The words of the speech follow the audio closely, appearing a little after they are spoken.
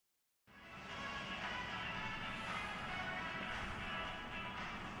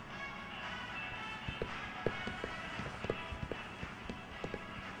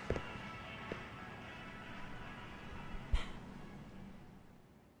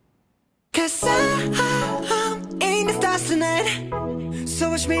So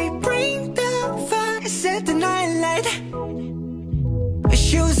watch me bring the fire, set the night light.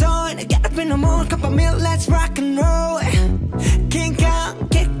 Shoes on, get up in the mood, cup of milk, let's rock and roll. Kink out,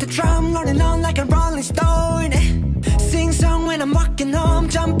 kick the drum, rolling on like a rolling stone. Sing song when I'm walking home,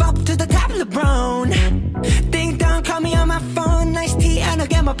 jump up to the top of the brown. Ding dong, call me on my phone, nice tea and I'll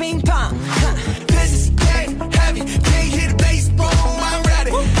get my ping pong. This is getting heavy, can't hear the bass, boom, I'm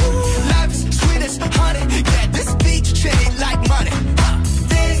ready. Life is sweet as honey, yeah, this beat you chain like money.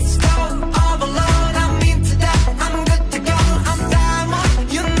 This go all alone, I'm into that, I'm good to go, I'm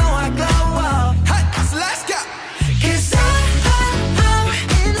diamond, you know I glow. Hey, so let's go. 'Cause I'm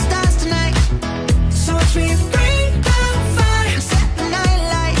in the stars tonight, so watch me bring the fire, set the night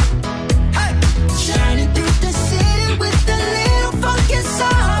light. Hey, shining through the city with a little funky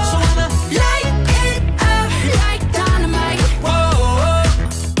soul. So I'ma light it up like dynamite. Whoa,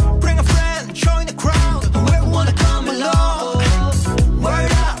 bring a friend, join the crowd, whoever wanna come along.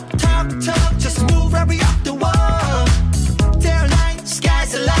 Word up, talk, just move right up the wall. They're light, sky's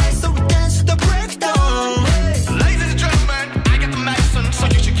the light, so we dance to the break of dawn. Ladies and gentlemen, I got the medicine, so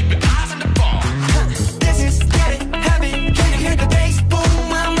you should keep your eyes on the ball. This is getting heavy, can you hear the bass?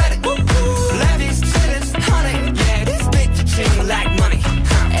 Boom, I'm ready. Life is sweet as honey, yeah, this beat you sing like money.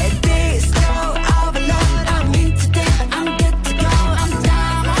 And this go overload, I'm into that, I'm good to go, I'm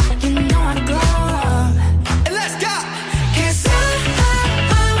down, you know I glow. And let's go. 'Cause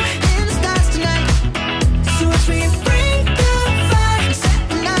I'm in the stars tonight, so watch me bring the fire, set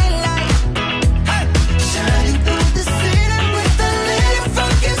the night light. Hey, shining through the city with a little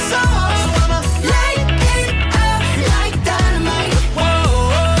funky soul. So I'ma light it up like dynamite. Whoa,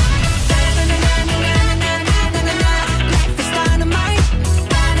 na-na-na-na-na-na-na-na-na-na. Life is dynamite.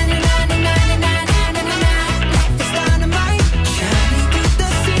 Na-na-na-na-na-na-na-na-na-na. Life is dynamite. Shining through the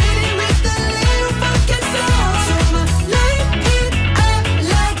city with a little funky soul. So I'ma light it up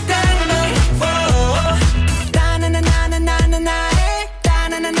like dynamite. Whoa, da-na-na-na-na-na-na-na, eh.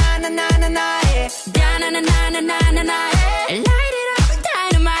 Da-na-na-na-na-na-na-na, eh. Da-na-na-na-na-na-na, eh. Light it up like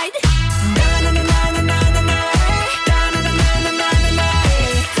dynamite. Da-na-na-na-na-na-na, eh. Da-na-na-na-na-na-na,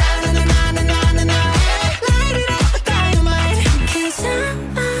 eh. Da-na-na-na-na-na-na, eh. Light it up like dynamite. 'Cause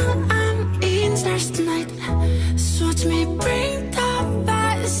I'm in stars tonight, so watch me bring the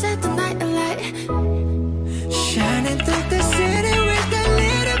fire, set the night alight. Shining through the city with a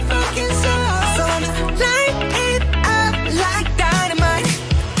little fucking soul. So I'ma light it up like dynamite.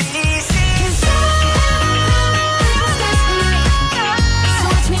 This is so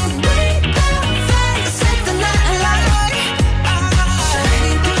watch me bring the fire, set the night alight.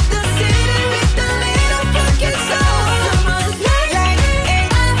 Shining through the city with a little fucking soul. So I'ma light it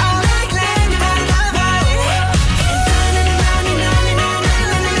up like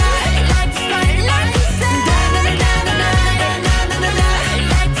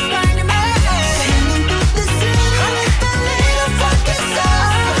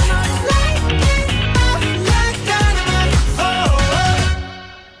dynamite.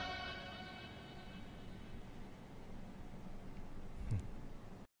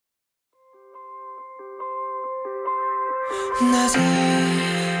 낮에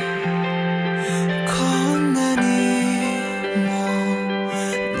こんなにも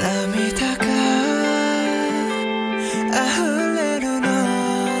涙が溢れるの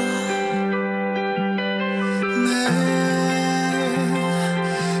ね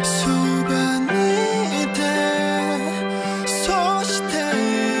そばにいてそして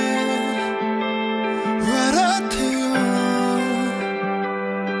笑ってよ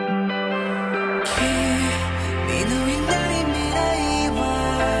君のいない未来は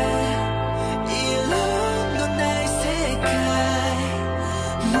色のない世界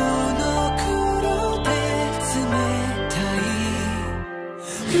モノクロで冷たい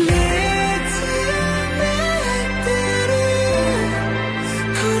見つめてる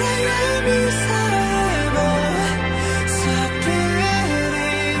暗闇さえも So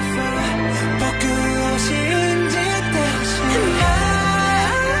beautiful 僕を信じてほしいま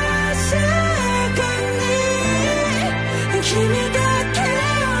さかに君だけを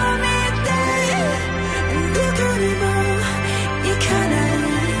見てどこにも行かない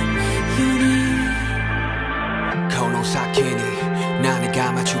ようにこの先に何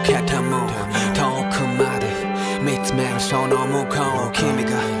が待ち受けても遠くまで見つめるその向こう君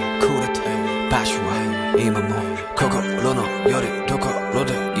がくれた場所は今も心のよりどころ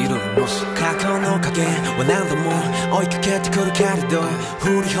でいるのさ過去の影は何度も追いかけてくるけれど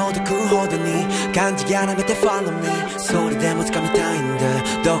振りほどくほどに感じやらめて Follow me それでも掴みたいんだ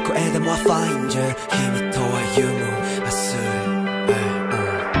どこへでも Find you 君と歩む明日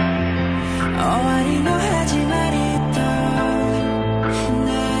終わりの始まりと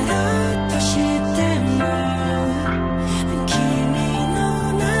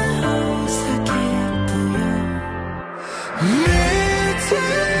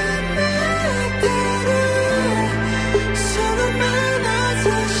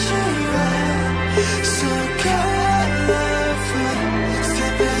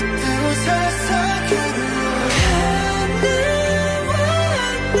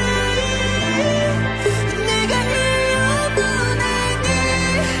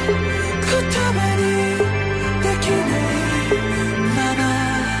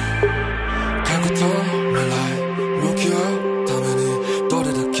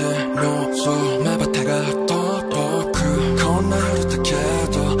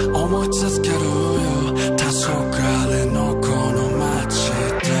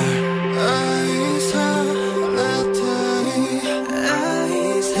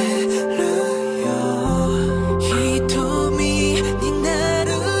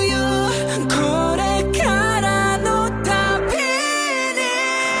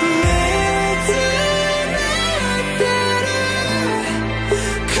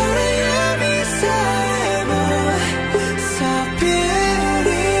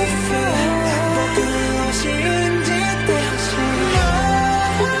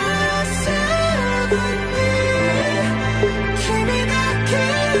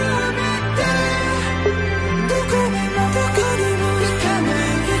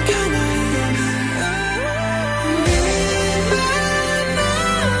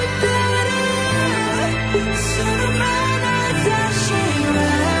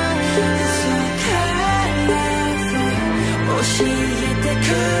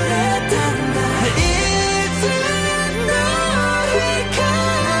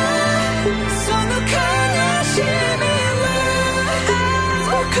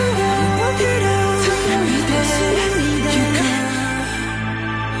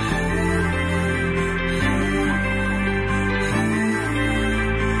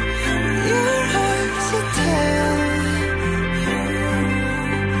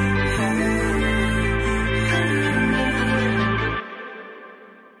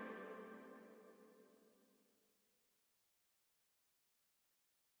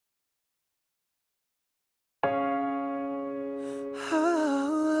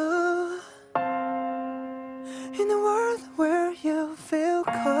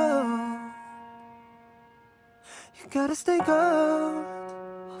gotta stay gold,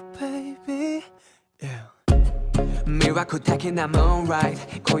 oh baby. Yeah. 魅惑的なムーンライ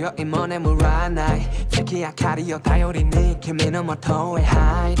ト今宵も眠らない月明かりを頼りに君の元へ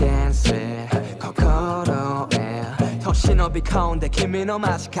ハイデンス心へと忍び込んで君の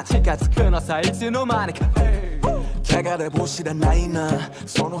間近近づくのさいつの間にか汚れも知らないな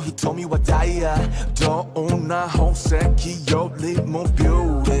その瞳はダイヤどんな宝石よりもビ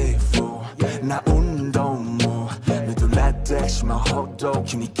ューティフルな運動も見とれてしまうほど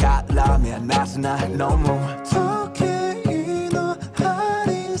君から目離せないのも時計の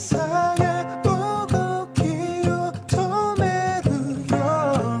針さえ動きを止めるよ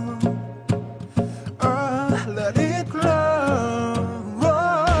Let it glow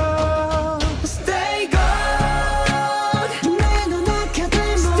Stay gold 夢の中で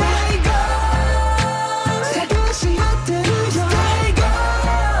も Stay gold 探し合ってるよ Stay gold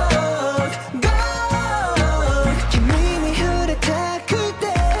gold 君に触れたくて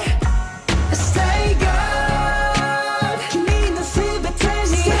Stay gold 君のすべて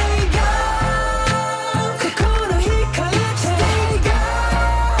に Stay gold 心惹かれて Stay gold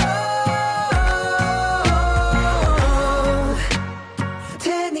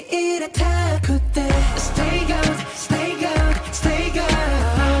手に入れたくて Stay gold, stay gold, stay gold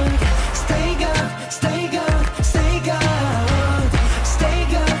Stay gold, stay gold, stay gold Stay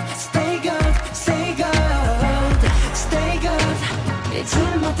gold, stay gold, stay gold Stay gold いつ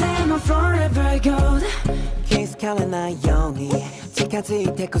までも forever gold 気づかれないように近づ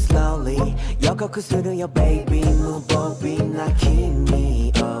いてく slowly 予告するよ baby 無防備な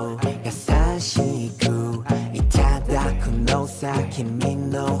君を優しくいただくのさ君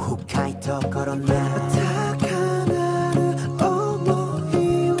の深いところな高鳴る想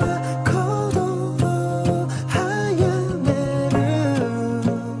いは鼓動を早める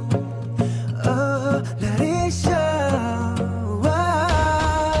Oh, let it show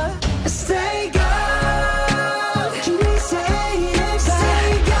Stay gold 君さえいれば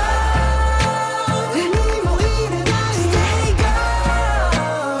Stay gold 何もいらない Stay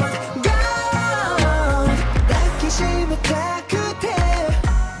gold gold 抱きしめたくて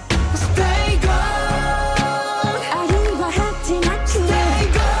Stay gold 愛は果てなく Stay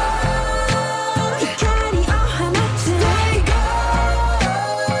gold 光を放つ Stay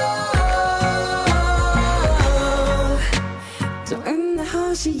gold どんな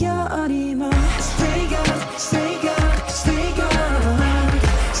星よりも Stay gold, stay gold, stay gold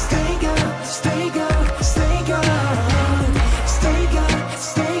Stay gold, stay gold, stay gold Stay gold,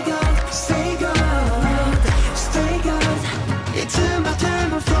 stay gold, stay gold Stay gold いつまで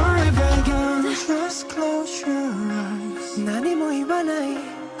も forever gold Just close your eyes 何も言わない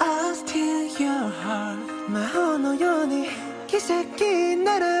I'll steal your heart 魔法のように奇跡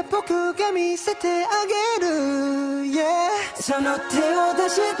なら僕が見せてあげる Yeah その手を出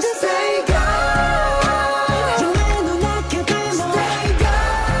して Stay gold 夢の中でも Stay gold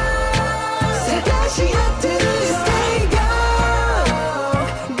探し合ってるよ Stay gold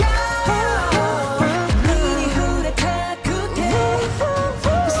gold 君に触れたくて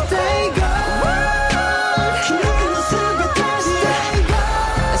Stay gold 君のすべてに Stay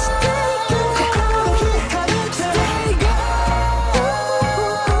gold Stay gold 心惹かれて Stay gold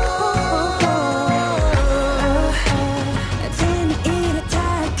手に入れた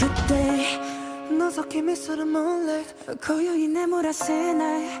くて覗き見する moonlight 今宵眠らせ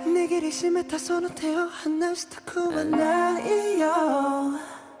ない握りしめたその手を離したくはないよ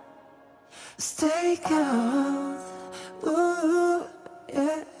Stay gold Ooh,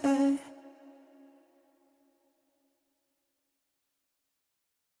 yeah.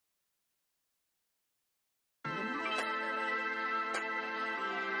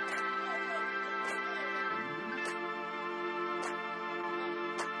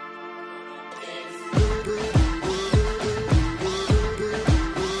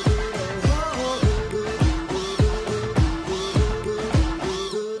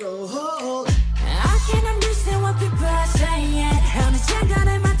 I can't understand what people are saying 어느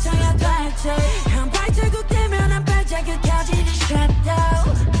장단에 맞춰야 될지 한 발자국 되면 한 발자국까지는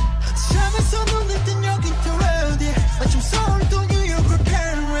shadow 잠에서 눈을 뜬 여긴 또 어디야 마침 서울 또 뉴욕을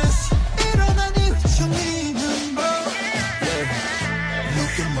Paris 일어난 이후 정리는 뭐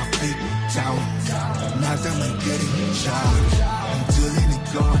Look at my feet down 나감을 getting shy 흔들리는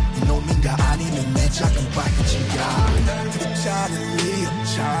건 이놈인가 아니면 내 작은 발끝인가 괜찮은 리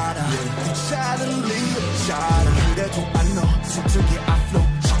없잖아 괜찮은 리 없잖아 그래도 안 너 서툴게 앞으로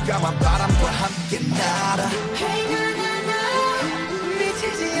적감한 바람과 함께 날아 Hey na na na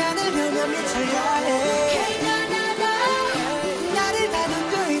미치지 않으려면 미쳐야 해 Hey na na na 나를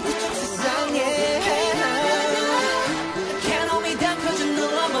다루고 있는 저 세상에 Hey na na na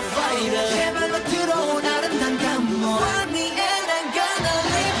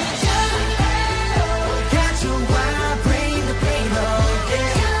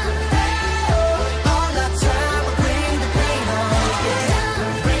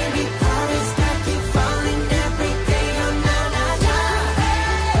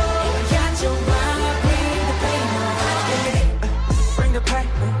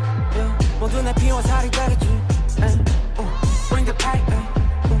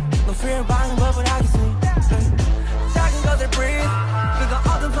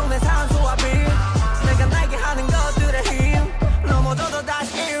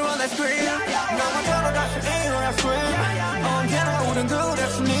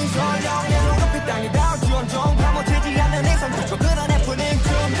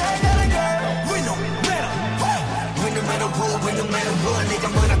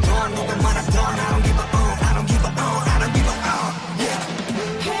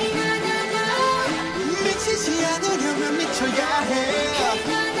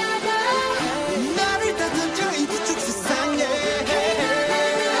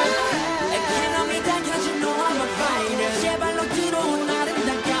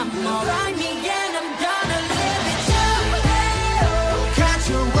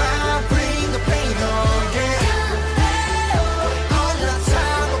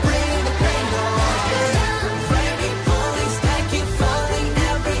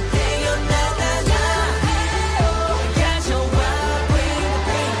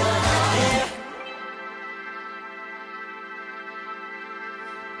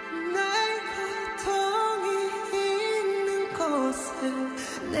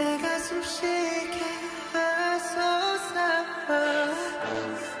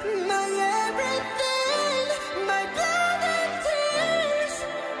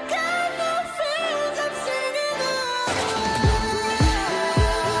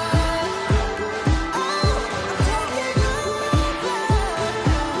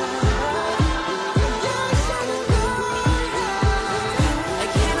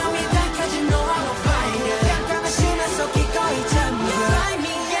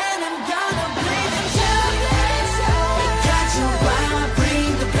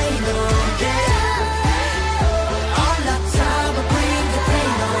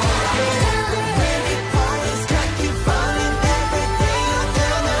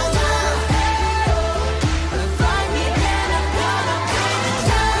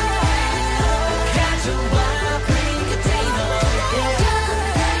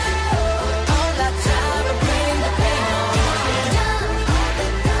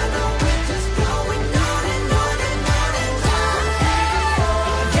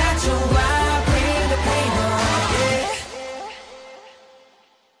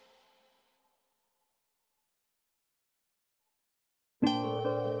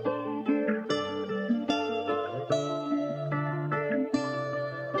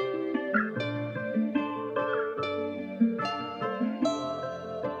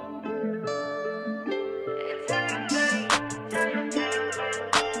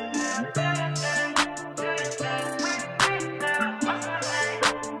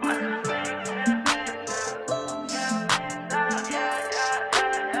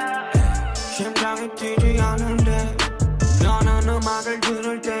마음이 뛰지 않는데 너는 음악을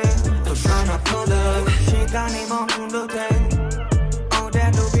들을 때 또 try not to love 시간이 멈춘 듯해 Oh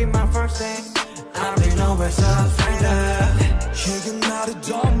that'll be my first day I've been always afraid of 이게 나를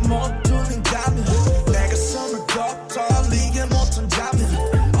더 못 들린다면 내가 숨을 더 떨리게 못한다면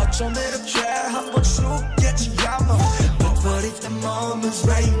어쩜 이렇게 한번 죽겠지 아마 But if the moment's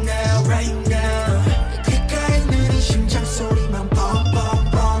right now, right now 귓가에 느린 심장 소리만 bum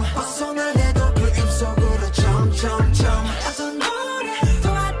bum bum 벗어날 해도 그 입속으로 점점점 어떤 노래도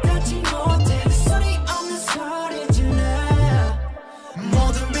와닿지 못해 소리 없는 소리 질러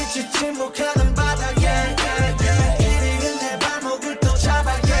모든 빛이 침묵하는 바다에 이리는 내 발목을 또 잡아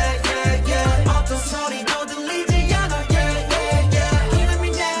어떤 소리도 들리지 않아 Killing me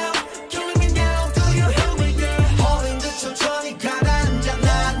now, killing me now Do you hear me yeah 홀린 듯 천천히 가라앉아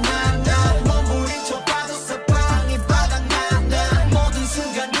나 몸부림쳐 봐도 사방이 바닥나 모든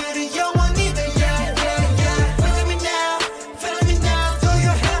순간들이 영원히 돼 Feeling me now, feeling me now Do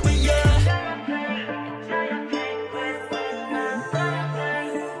you hear me yeah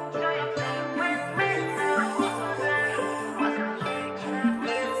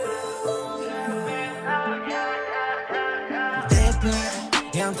Deeper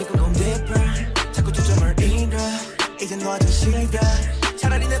Yeah I'm taking on deeper 자꾸 초점을 잃어 이젠 너한테 싫어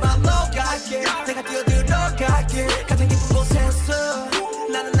차라리 내 발로 갈게 내가 뛰어들어갈게 가장 깊은 곳에서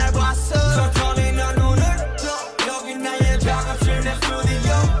나는 날 봤어 천천히 난 눈을 떠 여기 나의 작업실 내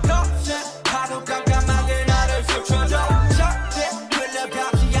스튜디오 거실 파도 깜깜하게 나를 스쳐줘 절대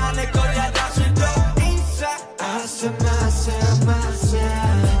끌려가지 않을 거야 다시 또 inside 아싸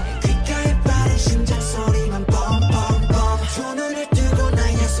귓가에 빠른 심장 소리만 뻔뻔뻔 두 눈을 뜨고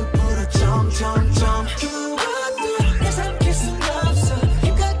나의 숲으로 점점점 그것도 내 삼킬 순 없어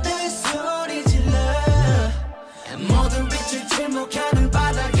힘껏 내 소리 질러 모든 빛을 침묵하는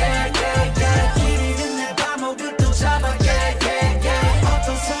바닥에 이리는 내 발목을 또 잡아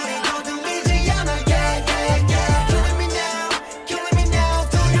어떤 소리도 들리지 않아 Killing me now, killing me now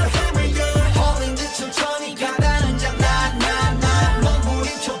Do you hear me yeah 홀린 듯 천천히 가라앉아 나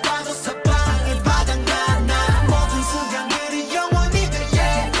몸부림쳐 봐도 사방이 바닥나 모든 순간들이 영원히 돼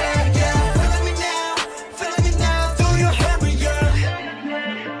Feeling me now, feeling me now Do you hear me yeah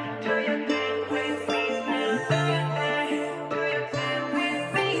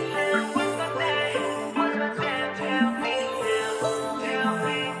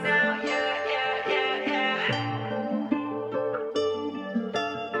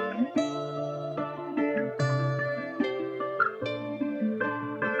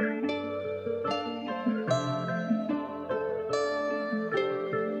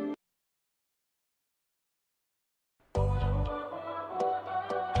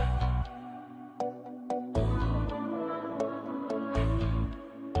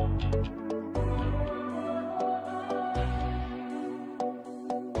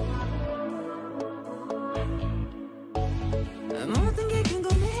모든 게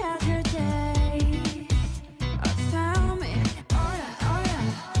궁금해질 때 Tell me Oh yeah, oh yeah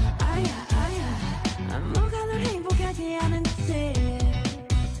Oh yeah, oh yeah 뭐가 널 행복하게 하는지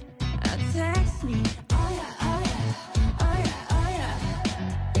Text me Oh yeah, oh yeah Oh yeah, oh yeah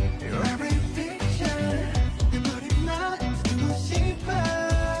Your every picture 내 머리만 듣고 싶어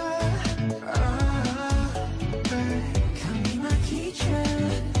Come be my teacher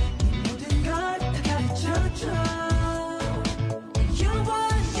모든 걸 다 가르쳐줘 You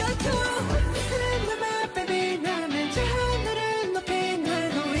want, you do Listen my baby 나는 저 하늘을 높이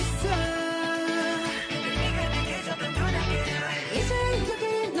날고 있어 네가 내게 줬던 눈앞이야 이제 여기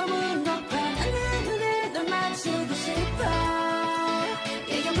너무 높아 난 눈에 널 맞추고 싶어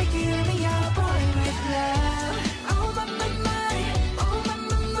Yeah, you make it me your boy with love Oh my my my Oh my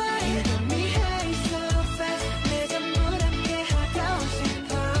my my You got me high so fast 내 전부 함께 하고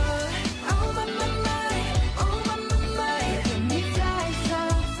싶어 Oh my my my Oh my my my You got me fly so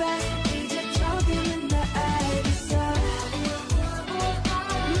fast 이제 조금은 더 알겠어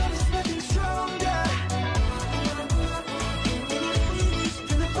Love is nothing stronger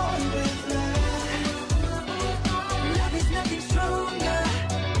than a boy with love Love is nothing stronger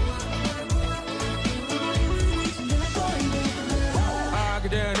than a boy with love 알게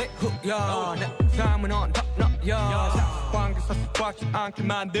되니 후야 내 삶은 on top 너야 관계사 습관치 않게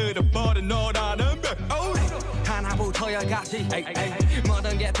만들어버린 너라는 백 하나부터 열까지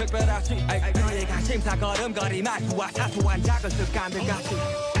모든 게 특별하지 너의 관심사 걸음걸이 말투와 사소한 작은 습관들까지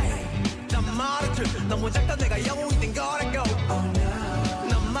난 말했지 너무 작다 내가 영웅이 된 거라고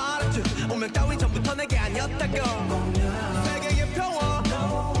난 말했지 운명 따윈 전부터 내게 아니었다고 세계의 평화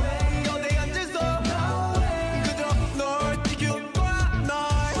거대한 질서 그저 널 지켜봐 날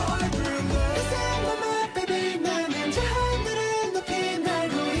그 사람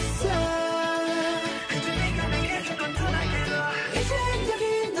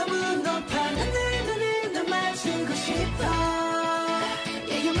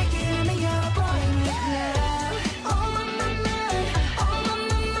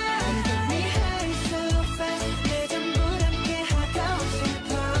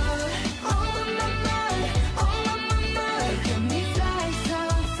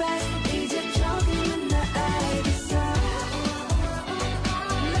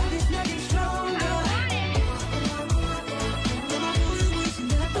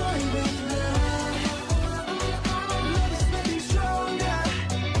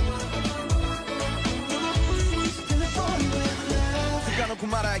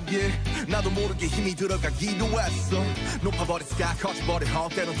yeah. 나도 모르게 힘이 들어가기도 했어. 높아버린 sky 커져버린 헛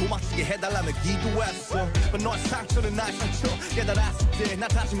때론 도망치게 해달라며 기도했어. 너의 상처는 나의 상처 깨달았을 때 나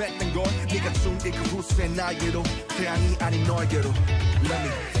다짐했던 건 네가 준 이 그 후세 나에게로 태양이 아닌 너에게로 Let me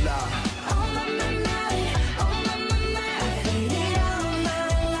fly. All of my life, all of my life, need all my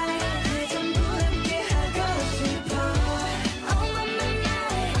life. 그 전부 함께 하고 싶어. All of my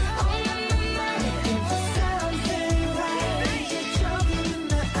life, all of my life, looking for something right. 이제 조금은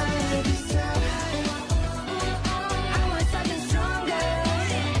나 알겠어. I want something stronger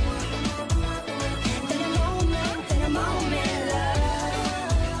than a moment, love.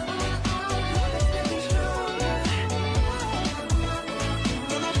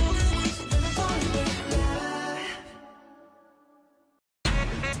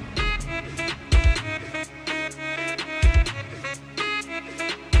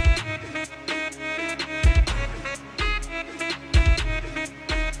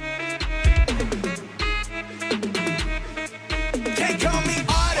 Can't call me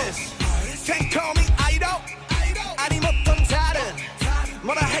artist, can't call me idol. 아님 어떤 다른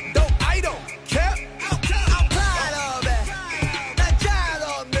뭐라 해도 I don't care. I'm proud of it. 난 잘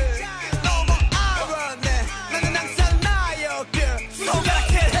없네. 너무 알았네. 나는 항상 나였길.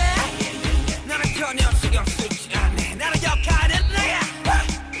 손가락질 해. 나는 전혀 신경 쓰지 않네. 나는 역할은 내가.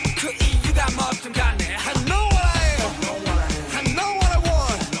 그 이유가 뭐든 간에. I know what I am. I know what I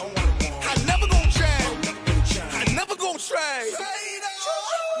want. I never gon' change. I never gon' trade.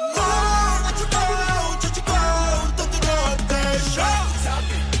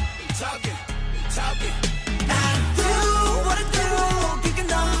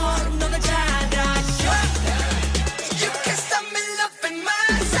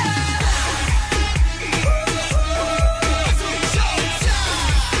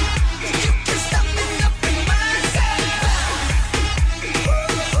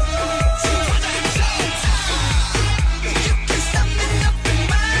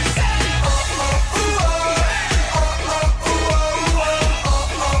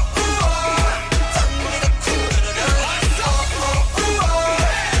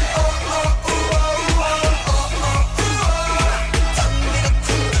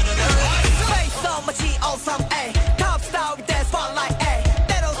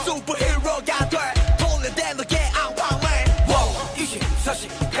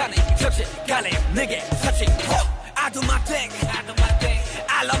 내게 사칭 I do my thing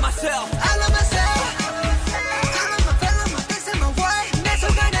I love myself I love myself I love my feel my face and my way 내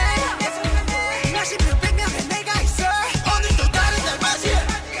속안에 몇십 명 백 명의 내가 있어 오늘도 다른 날 맞이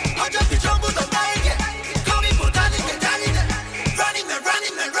어차피 전부 다 나에게 고민보다는 게 달리네 Running man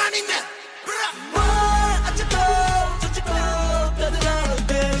running man running man 뭘 어쩌고 저쩌고 떠들어도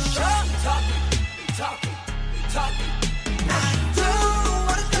돼 Talking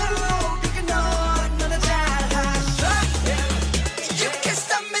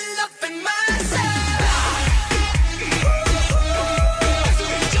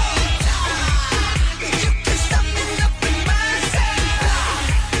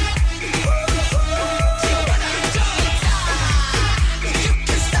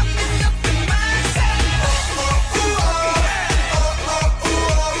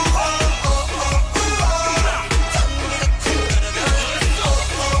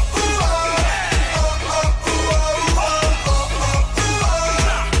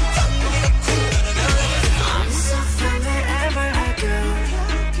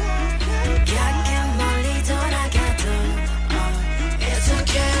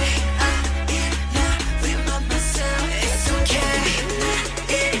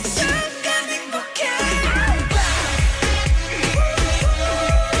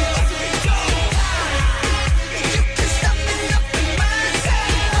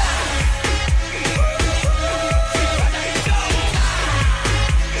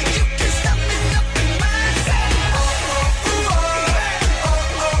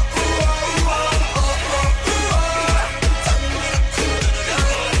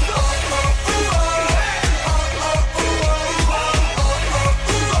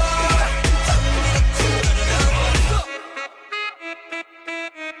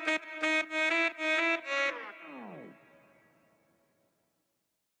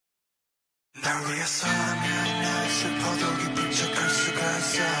날 위해서라면 날 슬퍼도 기쁜 척할 수가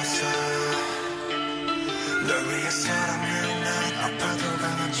있었어 널 위해서라면 난 아파도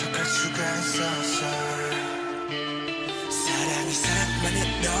강한 척할 수가 있었어 사랑이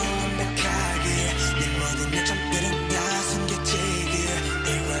사랑만은 너 완벽하게 내 모든 약점들은 다 숨겨지게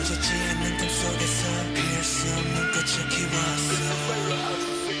이루어지지 않는 꿈 속에서 피할 수 없는 꽃을 키웠어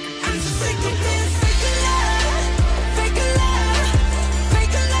I'm so sick of this fake love fake love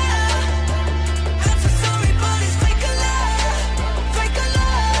fake love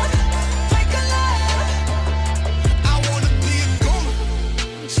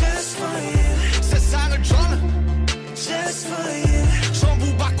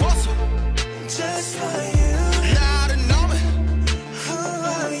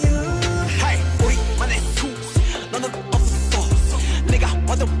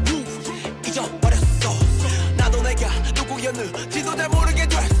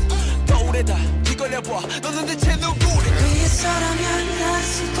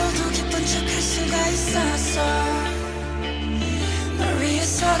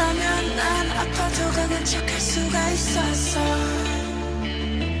강한 척할 수가 있었어.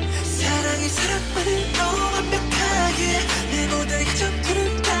 사랑이 사랑만을 너무 완벽하게 내 모든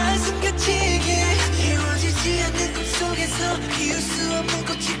감정들을 다 숨겨지게 이루어지지 않는 꿈속에서 피울 수 없는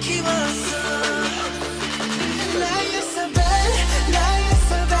꽃을 키웠어. Like you're so bad, like you're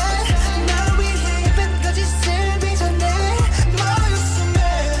so bad. 날 위해 예쁜 거짓을 빚어내. Love you so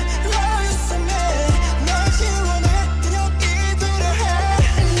mad, love you so mad. 널 지워내 그냥 이대로 해.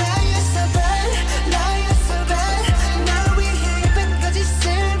 Like you're so bad, like you're so bad. 날 위해 예쁜 거짓을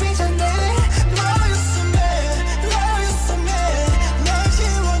빚어내. Love you so mad, love you so mad. 널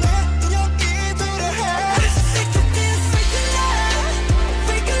지워내 그냥 이대로 해. I'm so sick of this fake love,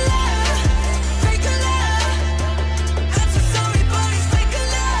 fake love, fake love. I'm so sorry but it's fake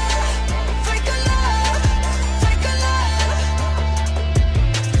love, fake love, fake love.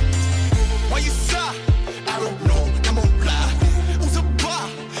 Why you stop? I don't know 나 몰라 웃어봐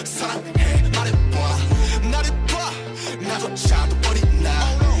사랑해 말해봐 나를 봐 나조차도 어린 나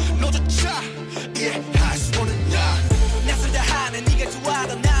너조차 이해할 수 없는 나 낯설다 하는 네가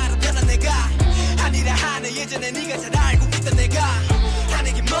좋아하던 나로 변한 내가 아니라 하는 예전에 네가 잘 알고 있던 내가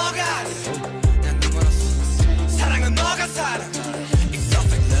하는 게 뭐가 난 눈멀었어 사랑은 뭐가 사랑 It's so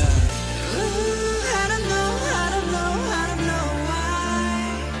fake love Ooh, I don't know, I don't know, I don't know why.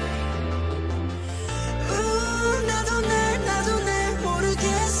 Ooh, 나도 날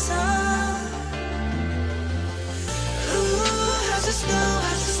모르겠어. Ooh, I just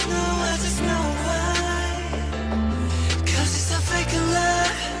know why. 'Cause it's a fake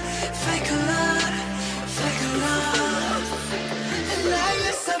love, fake love, fake love. And now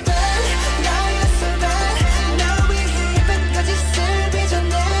you're so bad, now you're so bad. 날 위해 예쁜 거짓을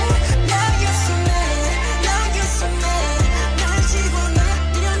빚어내. Now you're so mad, now you're so mad. 날 지워내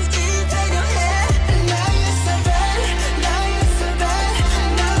이런 이대로 해. And now you're so bad, now you're so bad.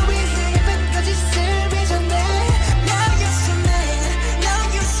 날 위해 예쁜 거짓을 빚어내. Now you're so mad, now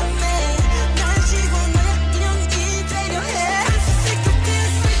you're so mad. 날 지워내 이런 이대로 해. I'm so sick of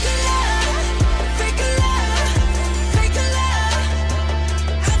this fake love, fake love, fake love.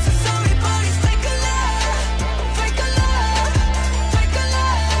 I'm so sorry but it's fake love, fake love, fake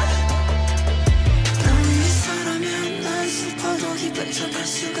love. 널 위해서라면 난 슬퍼도 기쁜 척할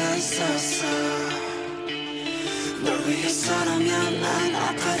수가 있었어. 널 위해서라면 난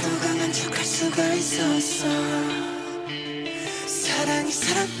아파도 강한 척할 수가 있었어. 사랑이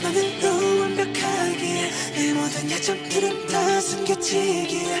사랑만으로 완벽하게 내 모든 약점들은 다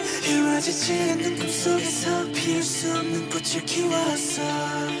숨겨지기에 이루어지지 않는 꿈속에서 피울 수 없는 꽃을 키웠어.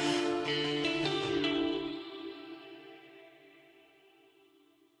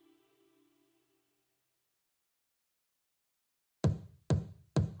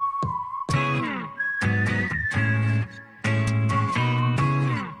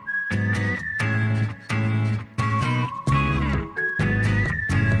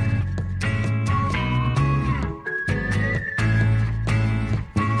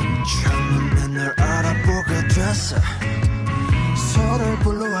 처음에 널 알아보게 됐어. 서로를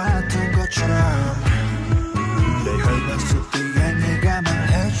불러왔던 것처럼 내 혈관 속 뒤에 네가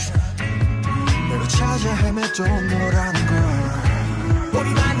말해줘. 내가 찾아 헤매도 너라는 걸. 우리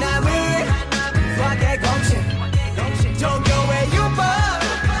만남은 수학의 공식 종교의 유법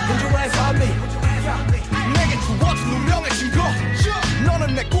공주의 선미 내게 주어진 운명의 증거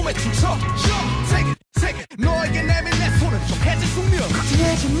너는 내 꿈의 출처 세계 너에게 내민 내 손은 좀 해질 숙명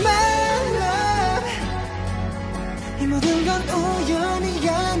걱정하지 말라. 이 모든 건 우연이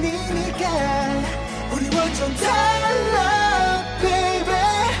아니니까. 우리 완전 달라 baby.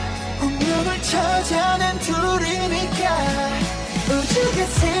 운명을 찾아낸 둘이니까. 우주가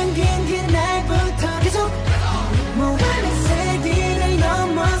생긴 그날부터 계속 모아낸 세기를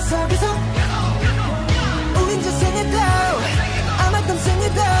넘어서 계속 우린 저 생에도 아마 떤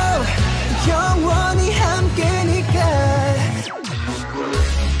생에도 영원히 함께니까.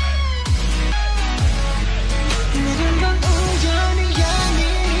 이 모든 건 우연이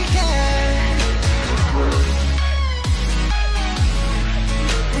아니니까.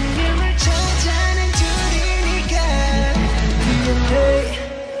 운명을 찾아낸 둘이니까.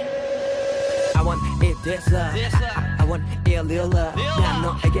 I want it this love I want it real love 난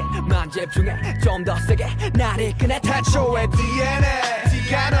너에게만 집중해 좀 더 세게 나를 꺼내 태초의 DNA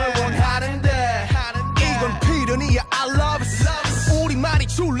네가 널 원하는데 이건 필연이야 I love it 우리만이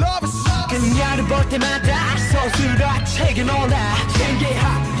true love it 그녀를 볼 때마다 서술화책에 놀라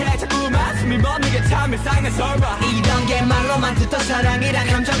신기하게 자꾸만 숨이 멎는 참 일상에서 봐 이런 게 말로만 듣던 사랑이란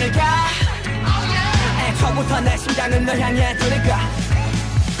감정일까 애초부터 내 심장은 널 향해 두니까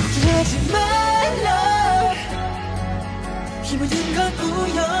걱정하지 말라. 이 모든 건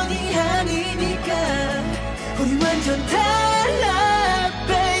우연이 아니니까. 완전 달라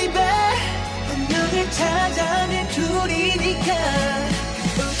baby 운명을 찾아낸 둘이니까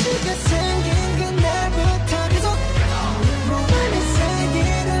우주가 생긴 그날부터 계속 무한의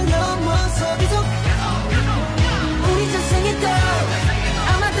세계를 넘어서 계속 우리 전생에도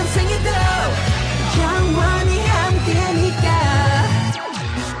아마 딴생에도 영원히 함께니까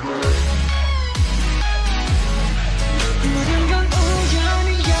모든 건 우연이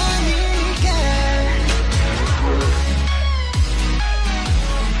아니니까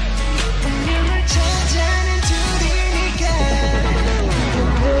운명을 찾아낸 둘이니까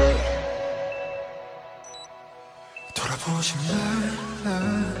돌아보지 말라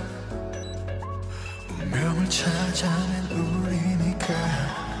운명을 찾아낸 우리니까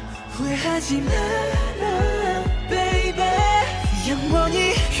후회하지 마라 baby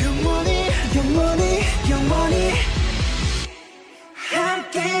영원히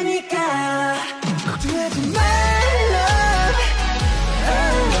함께니까 걱정하지 말라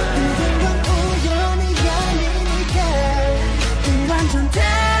모든 건 우연이 아니니까 완전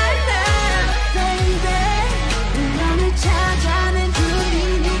달라 baby 운명을 찾아낸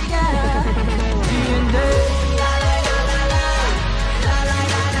둘이니까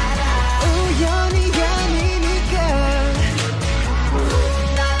우연이 아니니까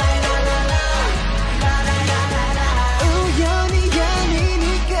우연이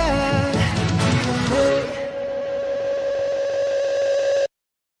아니니까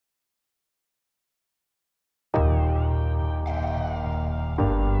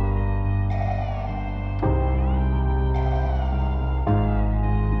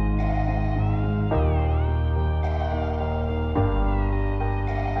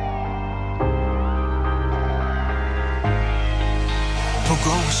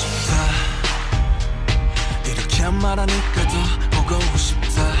보고 싶다 이렇게 말하니까 더 보고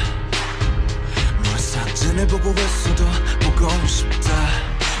싶다 너의 사진을 보고 있어도 보고 싶다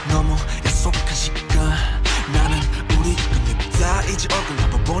너무 약속한 시간 나는 우리 겁니다 이제 얼굴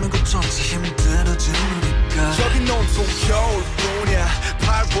한번 보는 것조차 힘들어진 우리가 여긴 온통 겨울뿐이야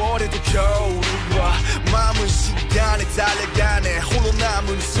 8월에도 겨울이 와 마음은 시간에 달려가네 홀로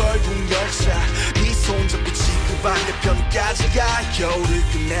남은 설국 열차 네 손잡고 지구 반대편까지 가 겨울을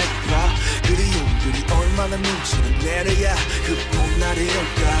끝내봐 그리움들이 얼마나 눈치를 내려야 그 봄날이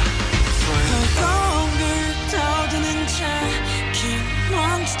올까 허공을 떠드는 작은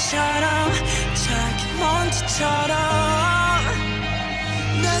먼지처럼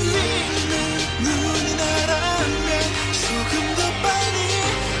날리는 눈이 나라면 조금 더 빨리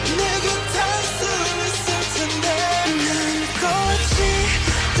내게 닿을 수 있을 텐데 난 꽃이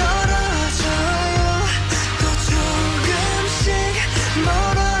떨어져요 또 조금씩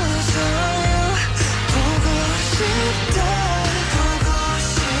멀어져요 보고 싶다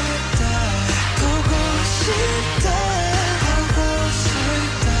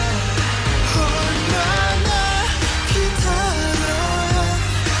얼마나 기다려야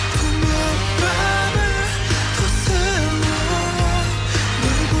또 몇 밤을 더 세워야 널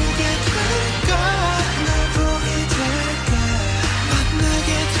보게 될까 날 보게 될까 만나게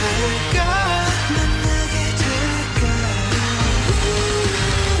될까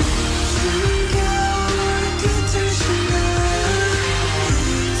숨겨온 끝을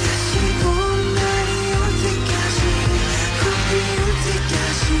다시 봄날이 올 때까지 봄이 올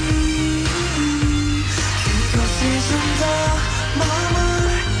때까지 그곳에 좀 더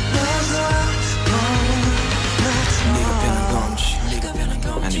네가 변한 건지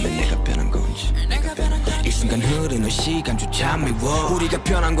아니면 내가 변한 건지 이 순간 흐르는 시간조차 미워 우리가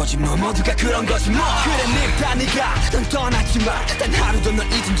변한 거지 뭐 모두가 그런 거지 뭐 그래 네가 넌 떠났지만 단 하루도 널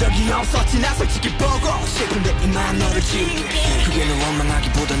잊은 적이 없었지 나 솔직히 보고 싶은데 이만 너를 지울게 그게 널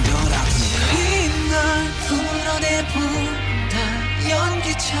원망하기보단 덜 아프니까 이날 풀어내본다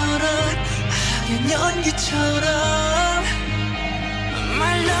연기처럼 하얀 연기처럼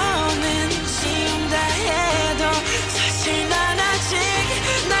말로는 지운다 해도 사실 난 아직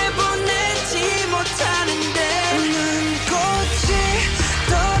날 보내지 못하는데 난 꽃이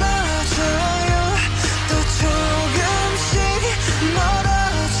떨어져요 또 조금씩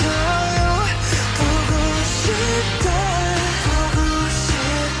멀어져요 보고 싶다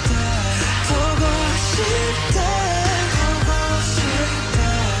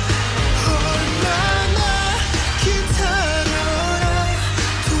얼마나 기다려야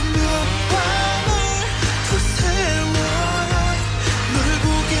또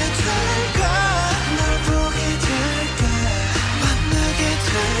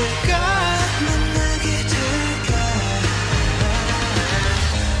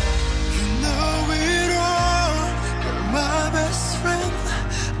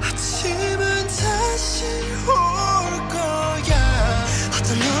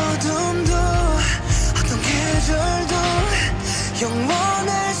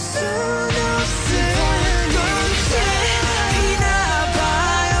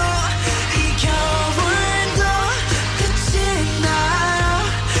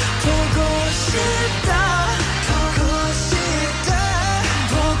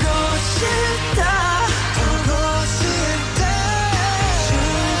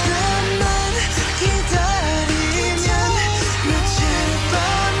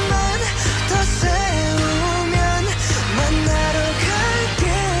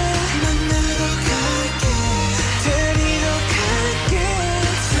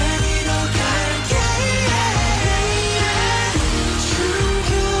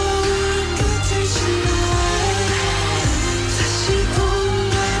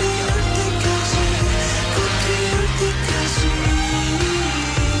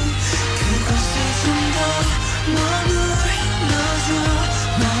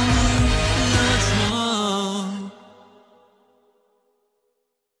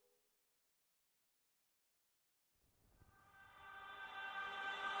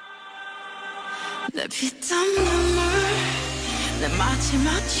내 피땀 눈물 내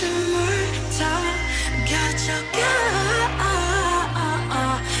마지막 춤을 다 가져가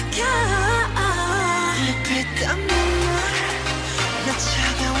내 피땀 눈물 내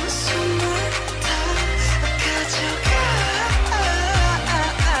차가운 숨을 다 가져가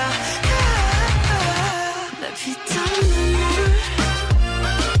내 피땀 눈물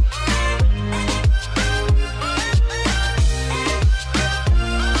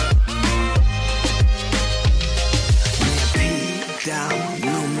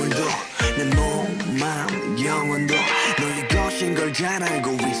눈물도 내 몸, 마음, 영혼도 너의 것인 걸 잘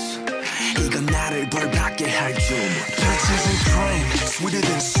알고 있어 이건 나를 벌받게 할 줄 Peaches and cream, sweeter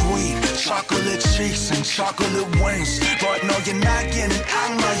than sweet Chocolate cheeks and chocolate wings But 너의 날개는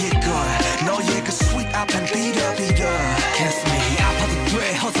악마일 거야 너의 그 sweet 앞엔 비려비려 Kiss me 아파도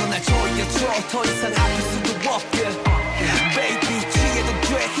돼 어서 날 조여줘 더 이상 아플 수도 없게 Baby 취해도 돼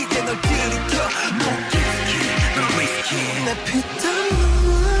이제 널 들이켜 못 너 whiskey 내 피땀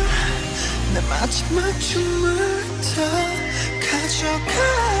눈물 내 마지막 춤을 다 가져가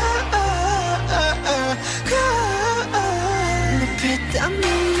내 피땀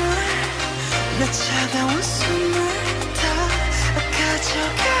눈물 내 차가운 숨을 다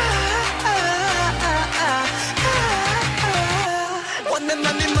가져가 Want that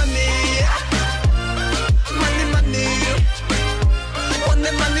money, money. Money, money. Want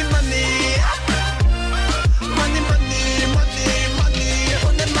that money, money. Money, money, money, money.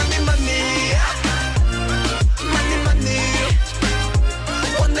 Want that money, money. Money, money.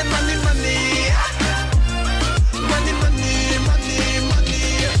 Want that money, money. Money, money, money, money.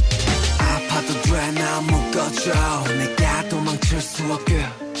 아파도 돼 나 묶어줘 내가 도망칠 수 없게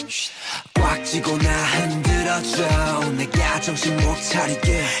꽉 쥐고 나 흔들어줘 내가 정신 못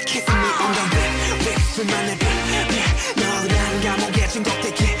차리게 Kiss me on the lip 립술만 내 너란 감옥에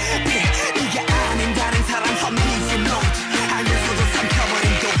중독되게 네가 아닌 다른 사람 험기스 노트 알면서도 삼켜버린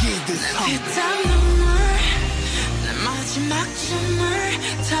독이듯 피땀 눈물 내 마지막 춤을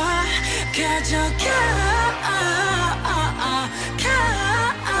다 가져가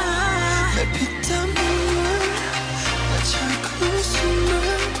내 피땀 눈물 내 차가운 숨을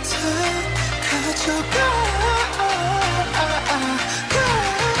다 가져가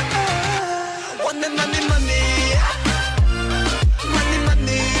Want that money, money. Money,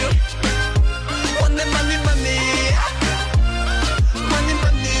 money. Want that money, money. Money,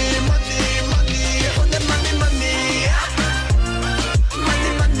 money, money, money. Want that money, money.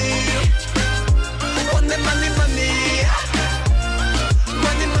 Money, money. Want that money, money.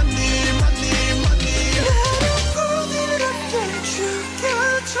 Money, money, money, money. 나를 이렇게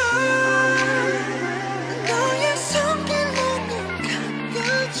죽여줘 너의 손길로는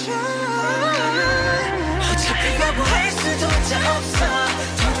감겨줘 어차피 거부할 수조차 없어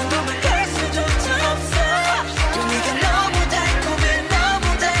더는 도망갈 수조차 없어 또 네가 너무 달콤해 너무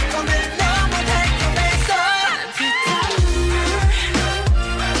달콤해 너무 달콤해서 내 피땀 눈물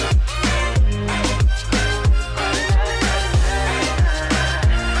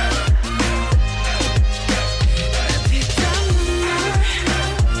내 피땀 눈물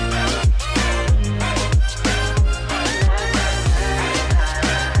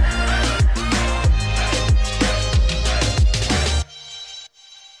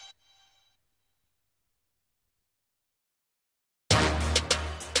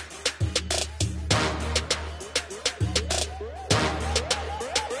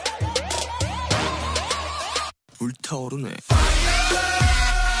불타오르네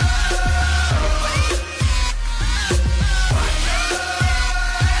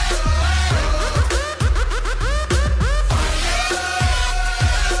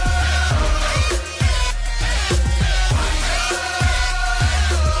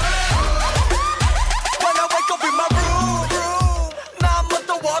When I wake up in my room, 난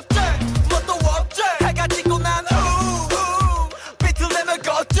뭣도 없지, 뭣도 없지. 해가 지고 난 후, 비틀대며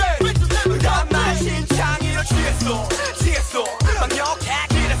걷지. 난 나의 심장이로 취했어, 취했어. 막역해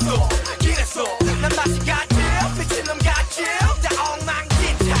길했어, 길했어. 난 다시 갔지, 미친 놈 같지. 다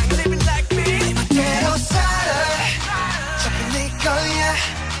엉망진창, living like me. 이대로 살아 어차피 네 거야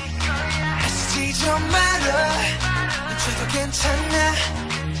애쓰지 좀 말아 눈쳐도 괜찮아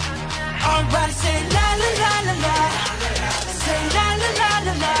Everybody say la la la la la Say la la la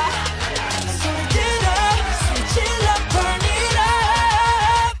la la 소리 질러 소리 질러 burn it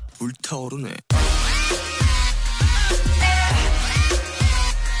up 불타오르네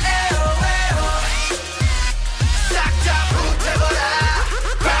싹 다 붙여버려.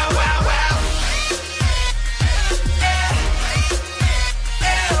 Wow, wow, wow.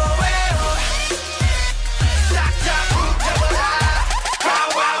 싹 다 붙여버려. Wow,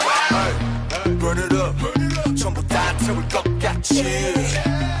 wow, wow. Burn it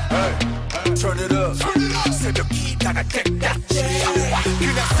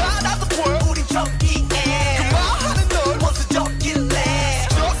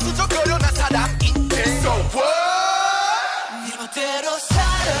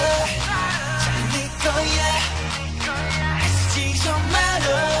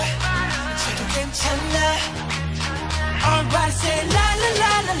say la la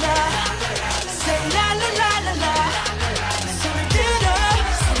la la la say la la la la la 손을 들어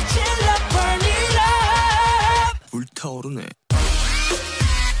소리 질러 burn it up 불타오르네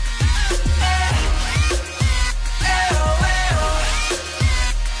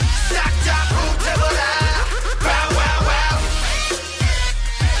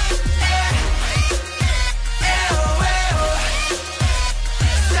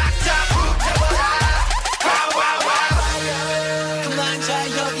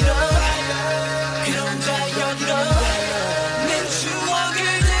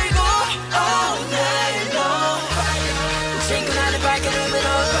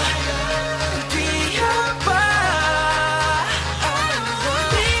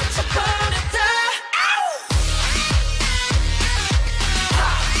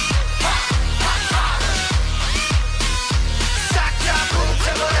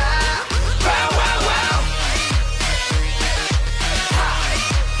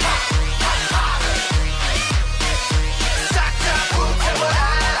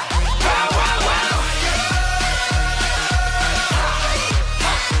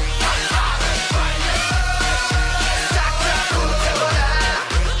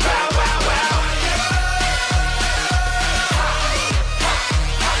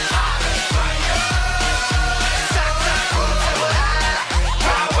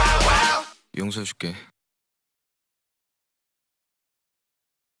용서해줄게.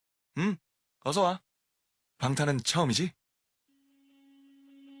 어서 와. 방탄은 처음이지?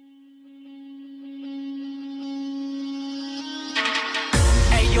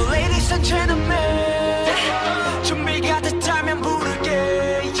 Ayo ladies and gentlemen 준비가 됐다면 부를게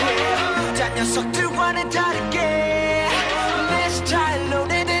yeah. 딴 녀석들과는 다르게 내 스타일로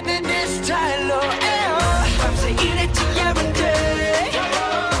내 스타일로 밤새 일했지 every day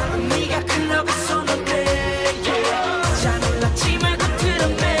네가 클럽에 쏘는데 yeah. 잘 몰랐지 말고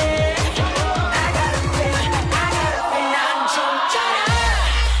들었네 I gotta pay 난 좀 짜라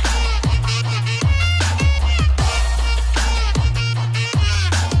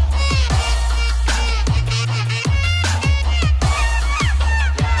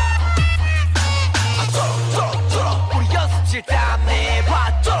우리 연습실 땀내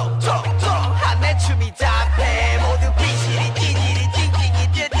봐 한내 춤이 답해 모두 비실이 띠디리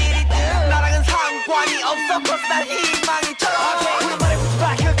띵띵이 띠디리 나랑은 상관이 없어 벌써 난 희망이 철없게 오랜만에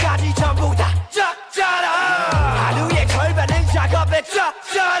발끝까지 전부 다 쩍져라 하루의 절반은 작업에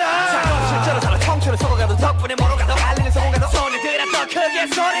쩍져라 작업 실제로 살아 청춘을 썩어가도 덕분에 멀어가도 알리는 성공가도 손을 들어 더 크게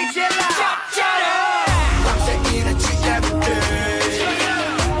소리 질러 쩍져라 밤새 일했지 everyday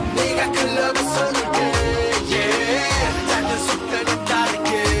네가 클럽에 쏘는 게 yeah 딴 녀석들과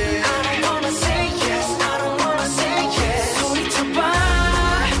다르게 I don't wanna say yes I don't wanna say yes 소리쳐봐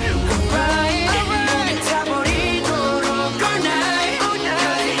alright 몸에 타버리도록 all night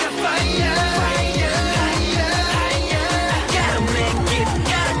fire gotta make it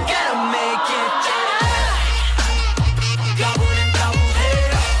gotta make it 거부는 거부해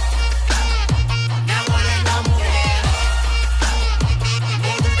나와는 너무해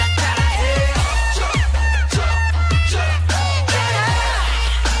모두 다 따라해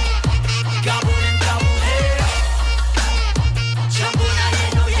거부는 거부해 전부 나의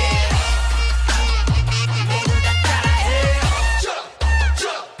노예 모두 다 따라해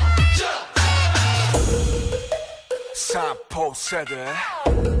 3포 세대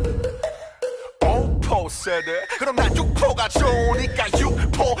 5포 세대 그럼 난 6포가 좋으니까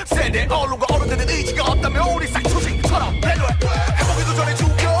 6포 세대 언론과 어른들은 의지가 없다면 우리 쌍초식처럼 배려해 해보기도 전에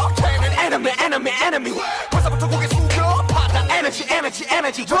죽여 걔는 enemy 벌써부터 고개 숙여 받아 에너지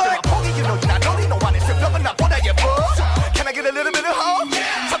절대가 포기기 너희 나 너니 너 안에 새벽은 나보다 예뻐 Can I get a little bit of hope?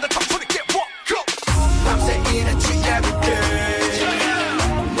 사들 청소리 get walk up 밤새 일했지 everyday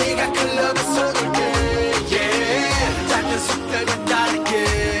네가 클럽에 쏘는 게 yeah 딴 녀석들과 다르게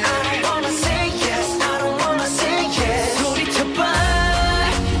I don't wanna say yes I don't wanna say yes 소리쳐봐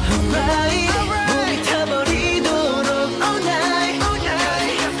alright 몸이 타버리도록 all night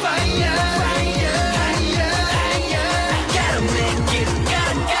fire gotta make it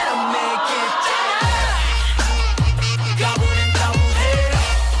gotta make it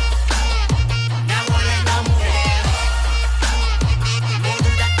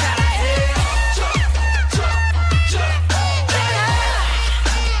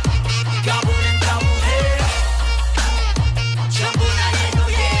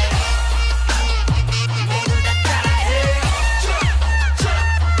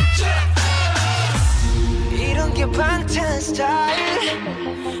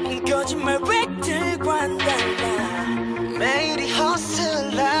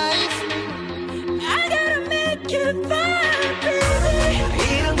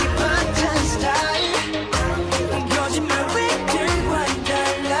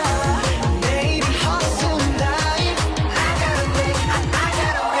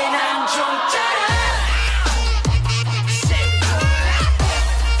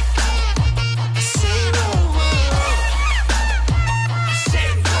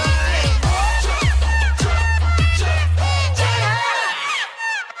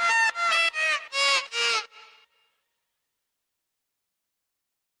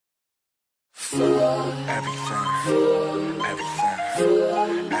너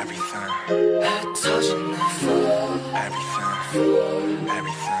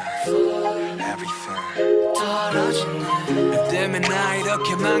때문에 나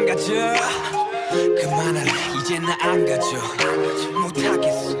이렇게 망가져. 그만하래 이제 나 안 가져.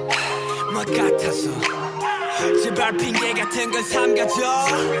 못하겠어 뭐 같아서. 제발 핑계 같은 건 삼가져.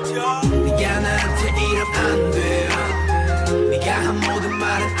 네가 나한테 이러면 안 돼요. 네가 한 모든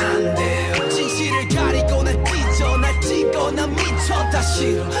말은 안 돼요. 진실을 가리고 날 찢어 날 찢고 난 미쳐 다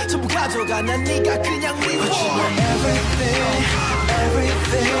싫어. 전부 가져가 난 네가 그냥 미워. But you are everything,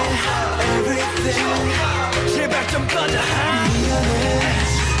 everything, everything. 제발 좀 꺼져. 미안해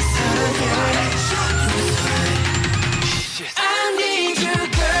사랑해. I need you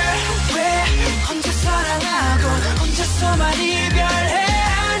girl. 왜 혼자 사랑하고 혼자서만 이별해.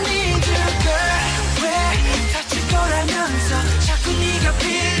 I need you girl. 왜 다칠 거라면서 자꾸 네가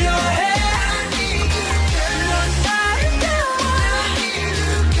필요해. I need you girl. 넌 아름다워. I need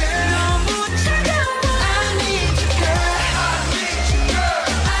you girl. 너무 차가워. I need you girl. I need you girl.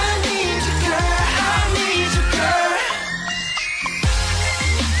 I need you girl. I need you girl.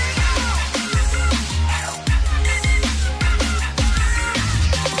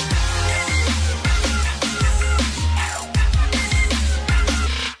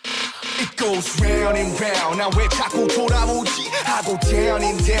 It goes round and round. 나 왜 자꾸 돌아오지 하고 down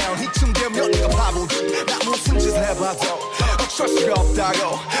and down. 이쯤 되면 네가 바보지. 나 무슨 짓을 해봐도 어쩔 수가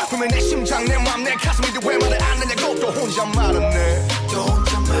없다고. 분명 내 심장 내 맘 내 가슴인데 왜 말을 안 하냐고. 또 혼자 말았네 또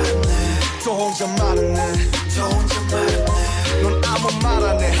혼자 말았네 또 혼자 말았네 또 혼자 말았네. 넌 아무 말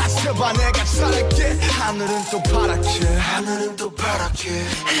안 해. 하셔봐 내가 잘할게. 하늘은 또 파랗게 하늘은 또 파랗게.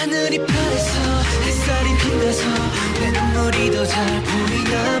 하늘이 파래서 햇살이 빛나서 내 눈물이 더 잘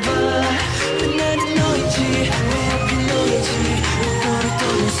보이나 봐. 나는 너인지 왜 하필 너인지 너를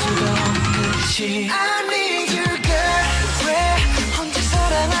떠날 수가 없는지. I need you girl. 왜 혼자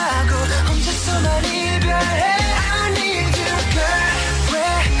사랑하고 혼자서만 이별해. I need you girl. 왜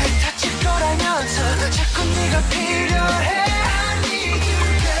다칠 거라면서 자꾸 네가 필요해. I need you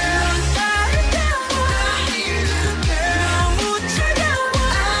girl. 넌 아름다워. I need you girl. 너무 차가워.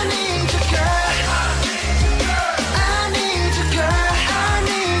 I need you girl. I need you girl. I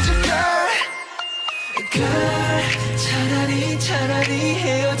need you girl. Girl, 차라리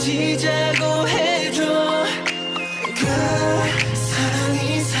헤어지자고 해줘. Girl,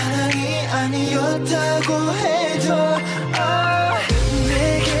 사랑이 아니었다고 해줘.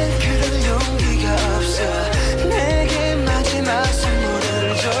 내겐 그런 용기가 없어. 내게 마지막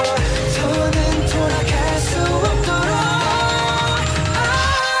선물을 줘. 더는 돌아갈 수 없도록.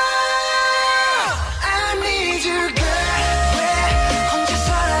 I need you girl. 왜 혼자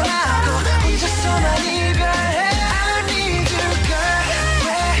사랑하고 혼자서만 이별해. I need you girl. 왜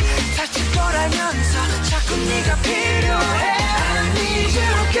다칠 거라면서 자꾸 네가 필요해. I need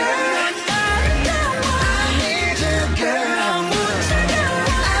you girl. I need you girl. 너무 차가워.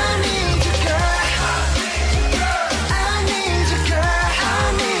 I need you girl. I need you girl.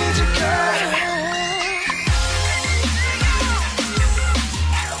 I need you girl.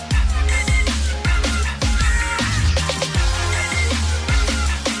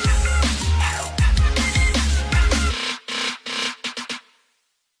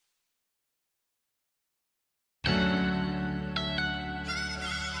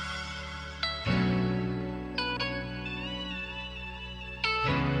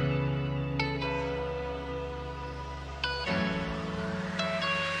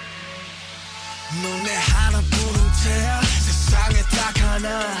 넌 내 하나뿐인 태양. 세상에 딱 하나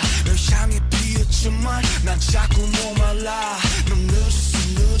널 향해 피었지만 난 자꾸 목말라. 넌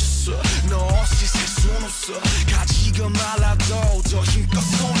늦었어 너 없이 살 순 없어. 가지가 말라도 더 힘껏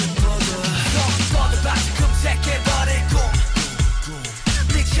손을 뻗어. 너 다시 검색해버릴 꿈.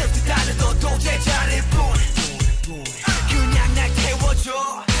 미칠 듯 달려도 도저히 잘일 뿐. 그냥 날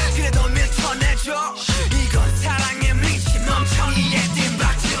태워줘. 그래도 밀쳐내줘. 이건 사랑에 미친 멍청이의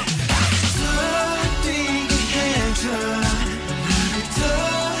뒷박질. 더 뛰게 해줘. 나를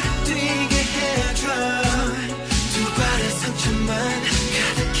더 뛰게 해줘. 두 발의 상처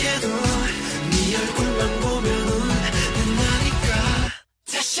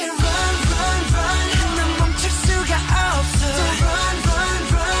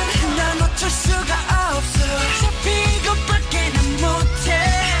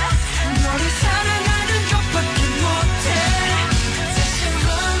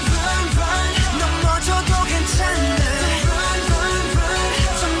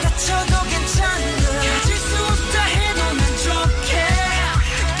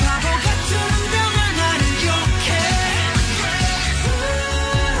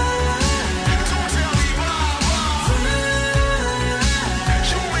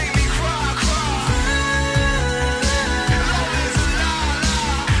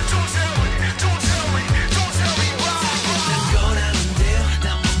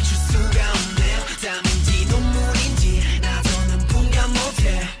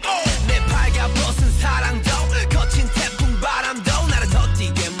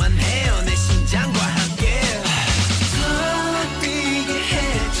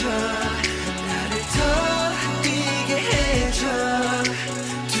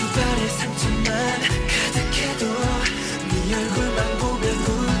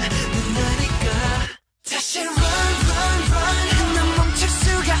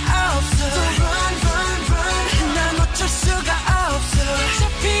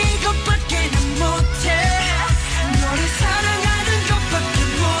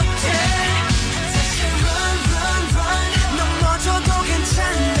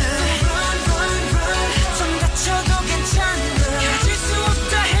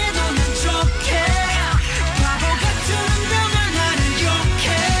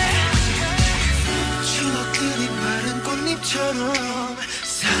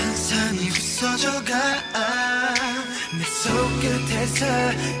가져가 내 손끝에서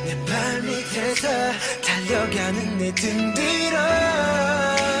내 발밑에서 달려가는 내 등 뒤로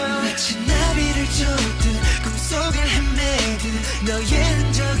마치 나비를 쫓듯 꿈속을 헤매듯 너의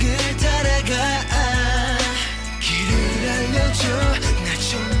흔적을 따라가 길을 알려줘 나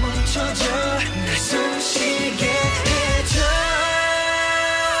좀 멈춰줘 날 숨쉬게 해줘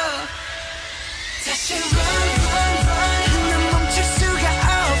다시 run 난 멈출 수가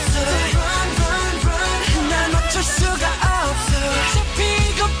없어 run 난 어쩔 수가 없어 어차피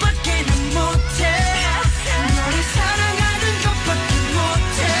이것밖에는 못해 너를 사랑하는 것밖에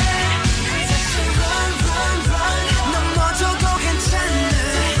못해 다시 run 넘어져도 괜찮아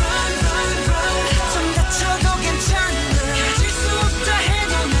좀 다쳐도 괜찮아 가질 수 없다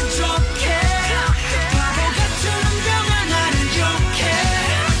해도 난 좋게 바보 같은 운명아 나를 욕해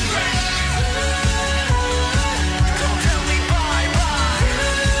Don't tell me bye bye.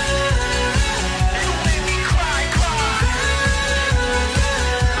 You make me cry cry.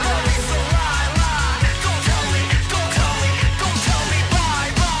 Love is a lie lie. Don't tell me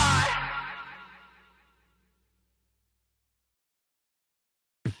bye bye.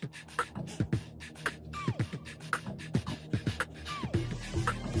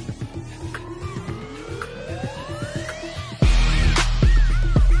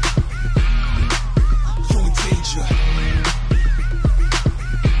 You're in danger.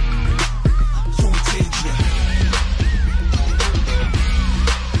 You're in danger.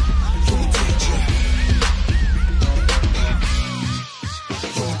 You're in danger.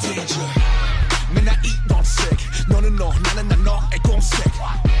 You're in danger. 맨날 이런 색 너는 너 나는 난 너의 공색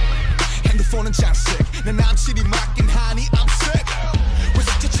핸드폰은 장식 내 남친이 맡긴 하니 I'm sick 왜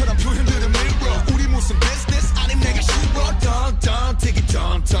숙제처럼 표현들은 mirror 우리 무슨 business 아님 내가 싫어 던던 되게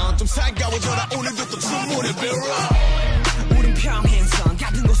던던 좀 살가워져라 오늘도 또 주문을 빌어 우린 평행선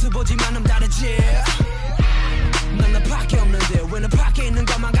같은 곳을 보지만 넌 다르지 난 나밖에 없는데 왜 너 밖에 있는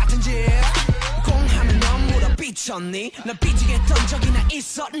것만 같은지 공하면 넌 물어 삐쳤니 나 삐지게 했던 적이나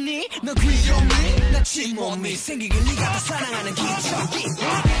있었니 너 귀여니 나 침몸이 생기길 네가 다 사랑하는 기적이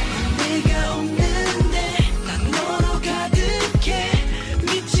내가 없는데 난 너로 가득해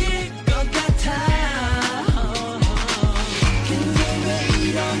미칠 것 같아 근데 왜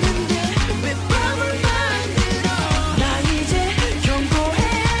이러는데 왜 밤을 만들어 나 이제 경고해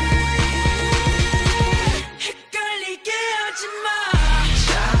헷갈리게 하지마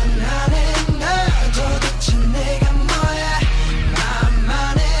장난해 나 도대체 내가 뭐야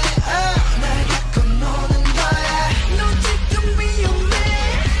맘만해 날 갖고 노는 거야 너 지금 위험해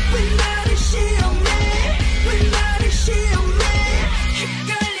왜 나를 시험해 왜 나를 시험해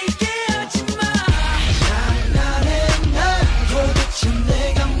헷갈리게 하지마 장난해 나 도대체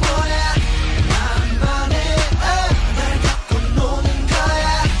내가 뭐야 맘만해 날 갖고 노는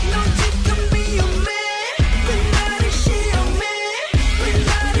거야 너 지금 위험해 왜 나를 시험해 왜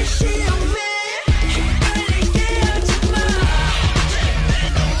나를 시험해 헷갈리게 하지마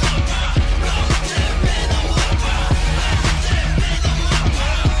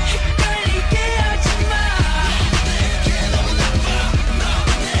헷갈리게 하지마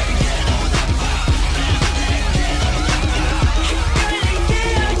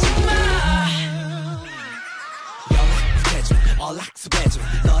헷갈리게 하지마 연락해줘 연락해줘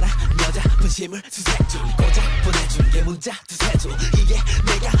너랑 여자 분심을 수색중 고작 보내준 게 문자 두세줘 이게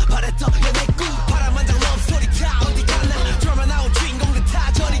내가 바랬던 연애 꿈 바람만장 러브스토리 다 어디 갔나 드라마 나온 주인공들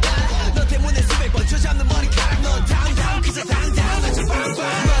다 저리 가너 때문에 수백 번 쥐어잡는 머리카락 넌 당당 그저 당당 아주 빵빵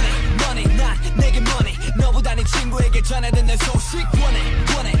money 난 내게 money 너보다 네 친구에게 전해든 내 소식 원해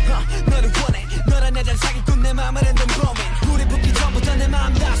너를 원해 너란 여잔 사기꾼 내 맘을 흔든 범인 우리 붙기 전부터 내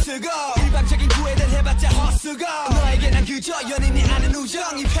맘 다 쓰고 일방적인 구애들 해봤자 헛수고 너에게 난 그저 연인이 아는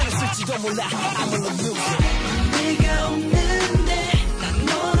우정 이 편을 쓸지도 몰라 I'm a loser 내가 없는데 난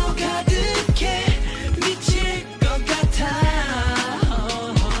너로 가득해 미칠 것 같아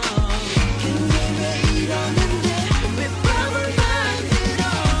근데 왜 이러는데 왜 밤을 만들어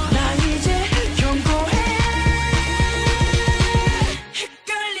나 이제 경고해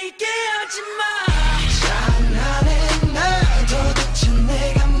헷갈리게 하지마 장난해 나 도대체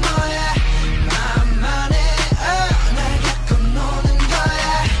내가 뭐야 맘만해 날 갖고 노는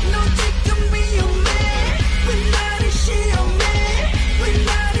거야 너 지금 위험해 왜 나를 시험해 왜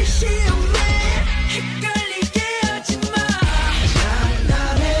나를 시험해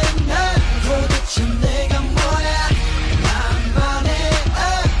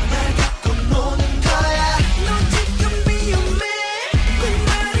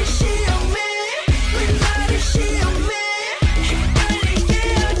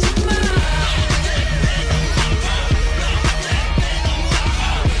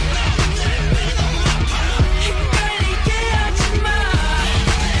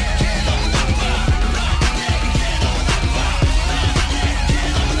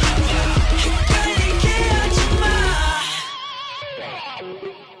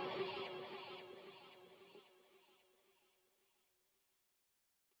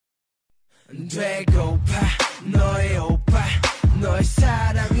되고파 너의 오빠 너의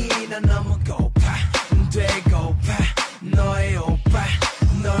사랑이 난 너무 고파 되고파 너의 오빠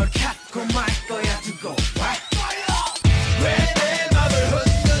널 갖고 말 거야 두고 봐 왜 내 맘을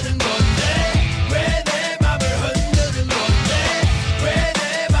흔드는 건데 왜 내 맘을 흔드는 건데 왜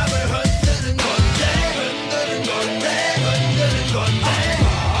내 맘을 흔드는 건데 흔드는 건데 흔드는 건데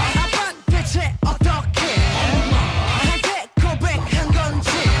아빠 대체 어떻게 나한테 고백한 건지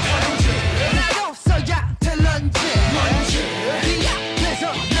나도 써야 될런지 네 앞에서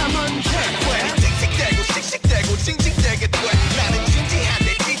나 먼저 씩씩대고 씩씩대고 징징대게 돼 나는 진지한데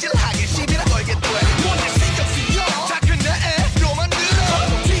찌질하게 시비를 걸게 돼 뭔데 신경 쓰여 다 끝내로만 들어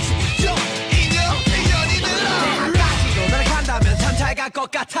뒤집죠 인연이 늘어 까지도 나를 간다면 참 잘 갈 것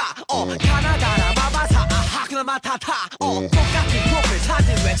같아 가나다라 마바사 아하 그나마 타타 똑같은 프로필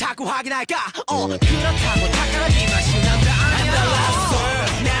사진 왜 자꾸 확인할까 그렇다고 착각하지만 쉬운 남자 아니야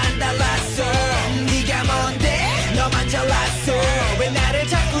난 달랐어 네가 뭔데 너만 잘났어 왜 나를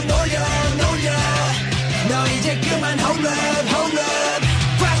자꾸 놀려 너 이제 그만 hold up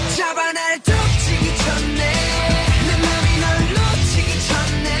꽉 잡아 날 덮치기 전에 내 맘이 널 놓치기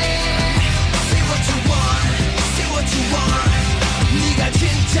전에 Say what you want 네가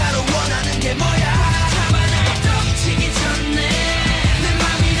진짜로 원하는 게 뭐야 잡아 날 덮치기 전에 내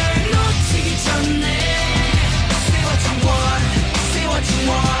맘이 널 놓치기 전에 Say what you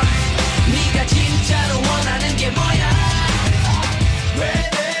want 네가 진짜로 원하는 게 뭐야 왜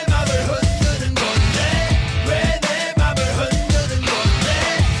내 맘을 흔드는 건데 왜 내 맘을 흔드는 건데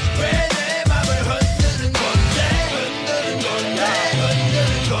왜 내 맘을 흔드는 건데 흔드는 건데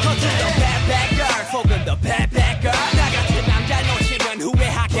흔드는 건데 겉은 더 bad bad girl 속은 더 bad bad girl 나 같은 남자 놓치면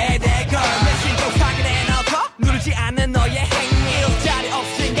후회하게 될 걸 내 신경 확인해놓고 누르지 않는 너의 행위 자리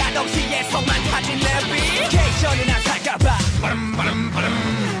없으니까 동시에서만 타진 내비게이션이나 살까봐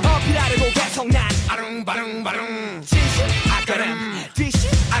어필하려고 계속 난 진실 아까름 뒤실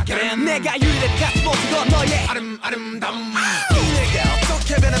아까름 내가 유일한 같은 모습도 너의 아름다움 이 내가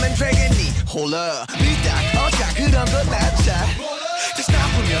어떻게 변하면 되겠니 홀라 미딱 어자 그런 건 낫자 다시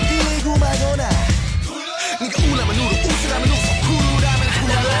나쁘면 이리고 말거나 네가 우라면 울어 웃으라면 웃어 쿨하면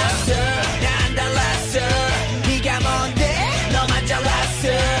쿨 난 달랐어 네가 뭔데 너만 잘났어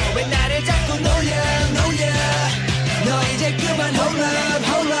왜 나를 자꾸 놀려 너 이제 그만 hold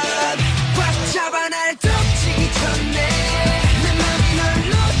up 꽉 잡아 날 덮치기 전에 내 맘이 널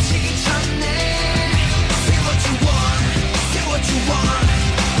놓치기 전에 Say what you want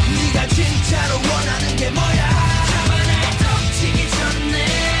네가 진짜로 원하는 게 뭐야 잡아 날 덮치기 전에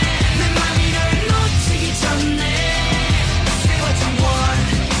내 맘이 널 놓치기 전에 Say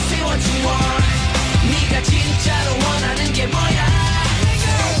what you want 네가 진짜로 원하는 게 뭐야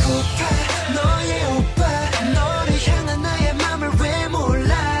배고파 너의 오빠 너를 향한 나의 맘을 왜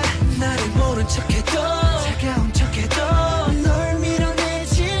몰라 나를 모른 척해도 차가운 척해도 널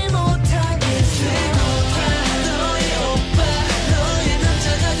밀어내지 못하게 배고파 너의 오빠 너의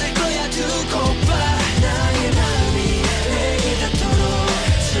남자가 될 거야 두고 봐 나의 마음이 내게 닿도록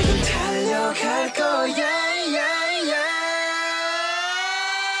지금 달려갈 거야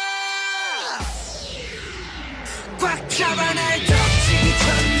꽉 잡아 날 덮치기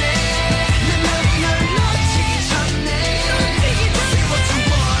전에 내 맘이 널 놓치기 전에 Say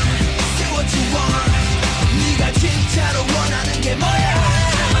what you want 네가 진짜로 원하는 게 뭐야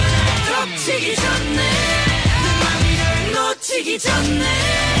잡아 날 덮치기 전에 내 맘이 널 놓치기 전에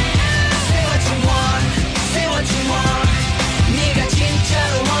Say what you want 네가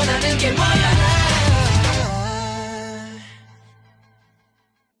진짜로 원하는 게 뭐야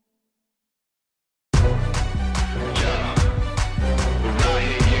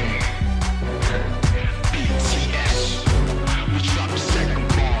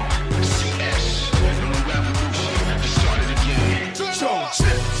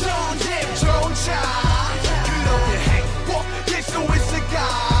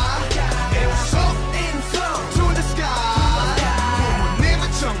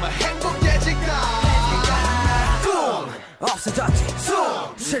없어졌지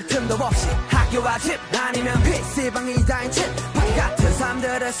쉴 틈도 없이 학교와 집 아니면 PC방이다인 집 바퀴 같은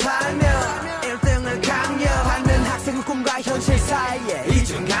삶들을 살며 1등을 강요하는 학생의 꿈과 현실 사이에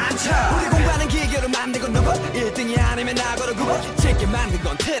이중 간첩 우리 공부하는 기계로 만들고 넘어 1등이 아니면 나고로 구워 쉽게 만든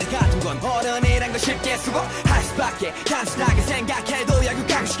건 틀에 같은 건 어른이란 걸 쉽게 쓰고 할 수밖에 단순하게 생각해도 야구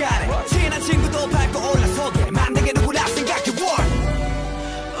강 시간에 친한 친구도 밟고 올라서게 만들게 누구라 생각해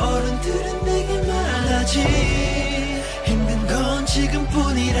어른들은 내게 말하지 힘든 건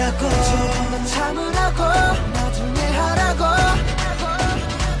지금뿐이라고 조금만 참으라고 나중에 하라고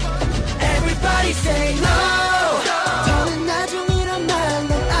Everybody say no 더는 나중이란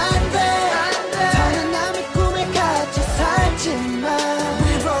말은 안 돼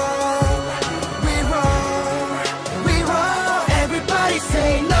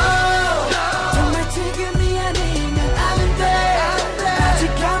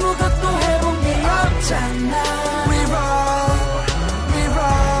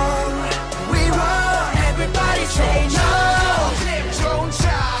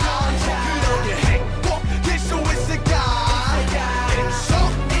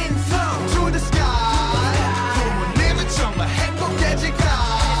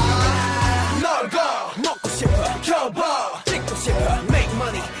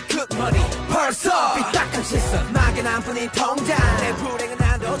네 통장 내 불행은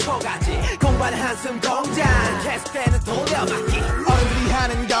난도 초가지 공부하는 한숨 공장 계속되는 돌려막기 어른들이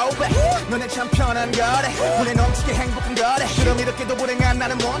하는 고백 너네 참 편한 거래 눈에 넘치게 행복한 거래 그럼 이렇게도 불행한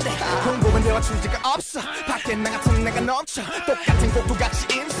나는 뭔데 공부만 배워 출제가 없어 밖에 나 같은 내가 넘쳐 똑같은 곡도 같이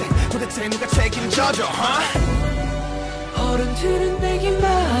인생 도대체 누가 책임져줘 어른들은 내게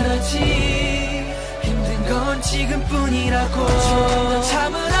말하지 힘든 건 지금뿐이라고 좀 더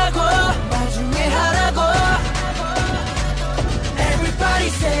참으라고 나중에 하라고 Everybody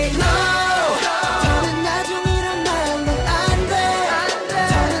say no 더는 나중이란 말로 안돼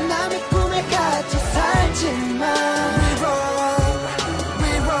더는 남의 꿈에 갇혀 살지만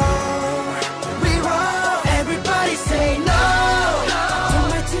We roll Everybody say no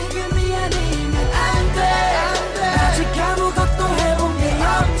정말 지금이 아니면 안돼 아직 아무것도 해본 게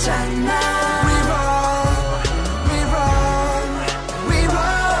없잖아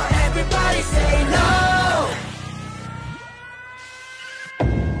Everybody say no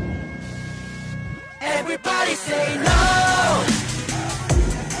Everybody say no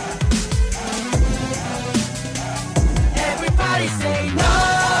Everybody say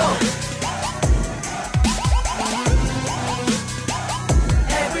no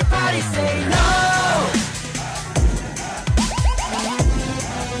Everybody say no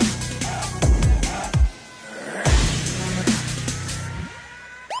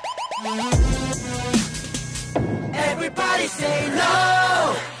Everybody say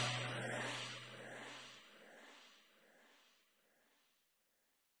no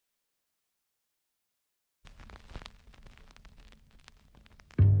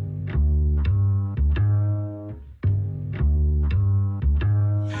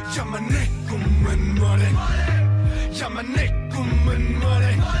야만 내 꿈은 뭐래 야만 내 꿈은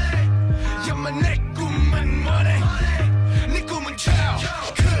뭐래 야만 내 꿈은 뭐래 네 꿈은 child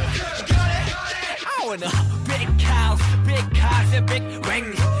I want a big house and big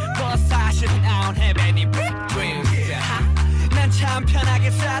ring But 사실은 I don't have any big dreams 난 참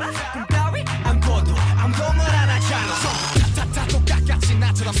편하게 살아 꿈 따위 안 꿔도 아무도 뭘 안 하잖아 다 똑같이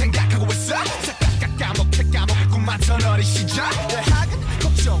나처럼 생각하고 있어 까먹을 꿈만 터널이 시작 대학은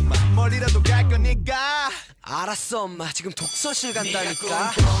걱정 마 멀리라도 갈 거니까 알았어 엄마 지금 독서실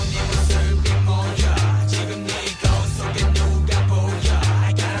간다니까 지금 네 거울 속에 누가 보여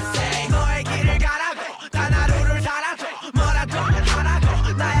I gotta say 너의 길을 가라고 단 하루를 살아도 뭐라도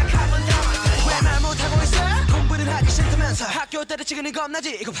하라고 나약하면 잡아줘 왜 말 못하고 있어 공부를 하기 싫다면서 학교 때려치기는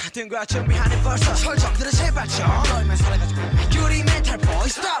겁나지 이거 받은 거야 준비하네 벌써 설정들은 제발 좀 너희만 살아가지고 유리 멘탈 보이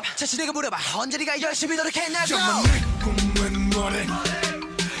스톱 자신에게 물어봐 언제 네가 열심히 노력했냐고 야만 내 꿈은 뭐래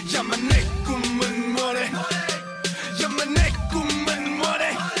야만 내 꿈은 뭐래 야만 내 꿈은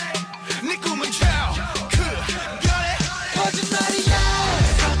뭐래 네 꿈은 child 거짓말이야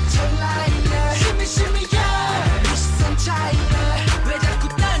서툴라이야 심이야 비싼 차이야 왜 자꾸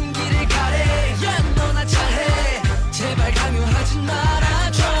딴 길을 가래 야 너나 잘해 제발 강요하지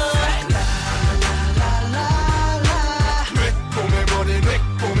말아줘 라라라라라 내 꿈의 머리 내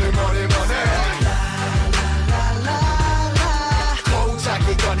꿈의 머리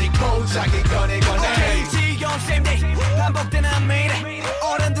고작이 거니 지겨운 same day 반복되는 매일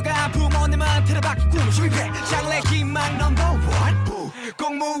어른들과 부모님한테는 바뀐 꿈을 준비해 장래 희망 넘버 원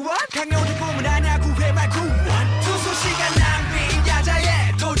공무원 강요된 꿈은 아냐 구회 말 구원 투수 시간 낭비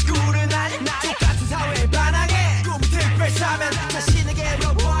야자에 도지구는 아니 똑같은 사회에 반항해 꿈을 특별사면 자신에게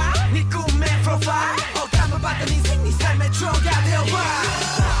물어봐 네 꿈의 프로파일 억감을 받던 인생 네 삶의 추억가 되어봐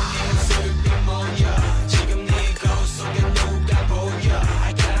지금 네 거울 속에 누가 보여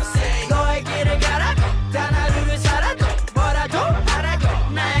I gotta say 너의 길을 가라고 단 하루를 살아도 뭐라도 하라고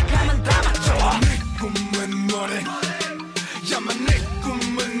나약하면 담아줘 내 꿈은 뭐래 야만 내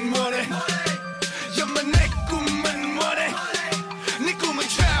꿈은 뭐래 야만 내 꿈은 뭐래 네 꿈은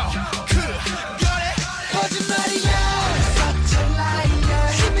child 거짓말이야 서툴라이야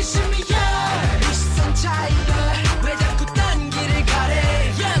심이야 비싼 차이야 왜 자꾸 딴 길을 가래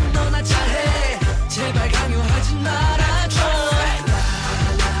야 너나 잘해 제발 강요하지 말아줘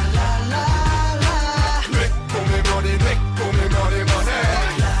라라라라라 내 꿈의 머리 내 꿈의 머리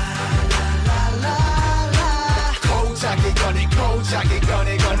고작이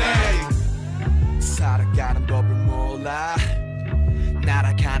거니 살아가는 법을 몰라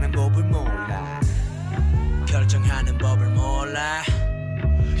날아가는 법을 몰라 결정하는 법을 몰라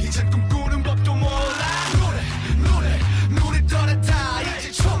이젠 꿈꾸는 법도 몰라 눈이 떠났다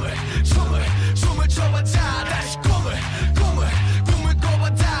이제 춤을 춰봤자 다시 꿈을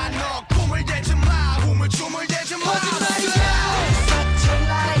꿔봤다 너 꿈을 대지 마 우물쭈물 대지 마 거짓말이야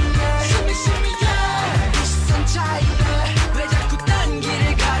서툴라이야 심이야 비싼 차이야 왜 자꾸 딴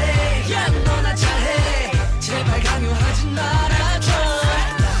길을 가래 야 너나 잘해 제발 강요하지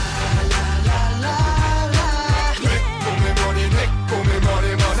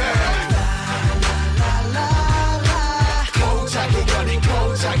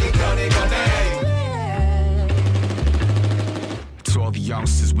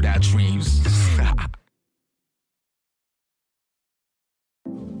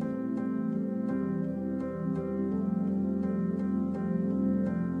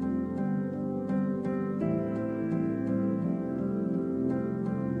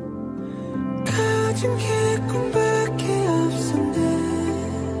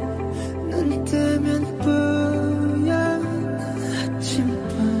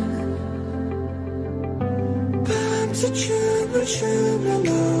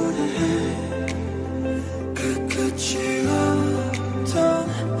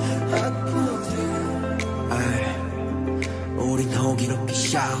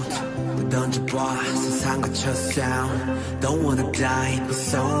out 던져봐 세상 갇혀 sound Don't wanna die but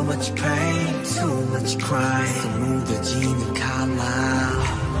so much pain Too much crime 속 묻어지는 칼라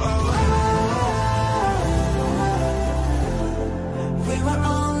We were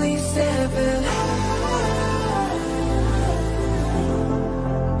only 7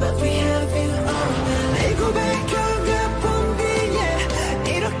 But we have you all now 내 고백과 본 뒤에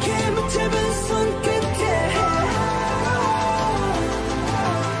이렇게 붙잡은 손끝에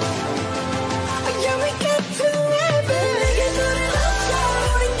Yeah, we get to heaven 내게 돌아오자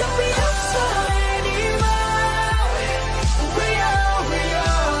우린 답이 없어 anymore We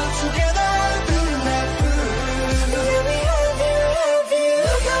are together through that blue Yeah, we have you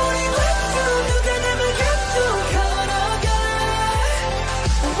누가 우리 왔도 누가 남을 갖도 걸어가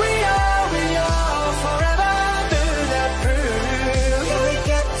We are forever through that blue Yeah, we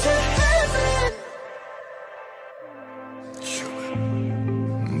get to heaven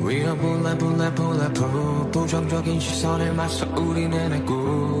We are bulletproof 부정적인 시선에 맞서 우리는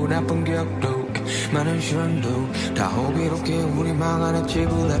했고 나쁜 기억도 많은 시련도 다 호기롭게 우리 망하는지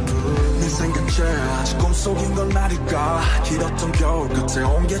bulletproof 내 생각제 아직 꿈속인 건 아닐까 길었던 겨울 끝에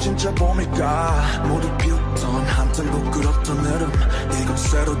온 게 진짜 봄일까 모두 비웃던 한때 부끄럽던 흐름 이건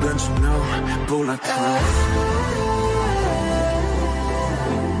새로 된 조명 bulletproof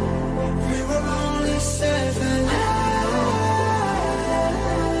We were only 7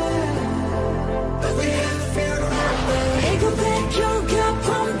 But we have you 내 고백과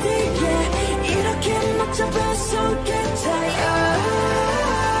본 뒤에 이렇게 맞잡은 손끝에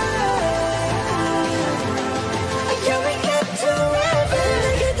Yeah, we get to heaven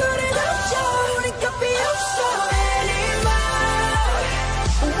내게 돌아오자 우린 답이 없어 anymore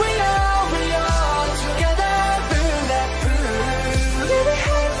We are together through that blue Yeah, we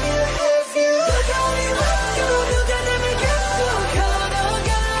have you 누가 우리 왔고 누가 남을 갖고 걸어가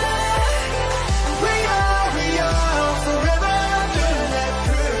We are forever through that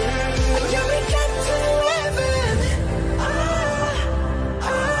blue Yeah, we get to heaven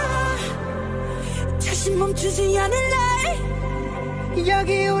다시 멈추지 않을래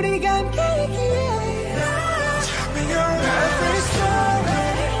여기 우리가 함께이기에 Tell me your every story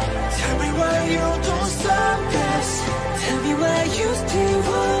Tell me why you don't stop this Tell me why you still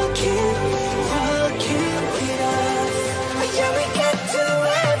walking with us Yeah, we get to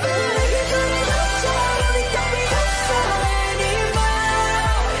heaven 내게 돌아오자 우린 답이 없어 anymore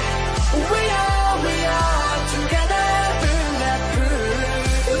We are together through that blue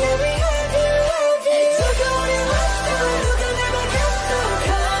Yeah, we have you 누가 우리 왔어 누가 남을 갖고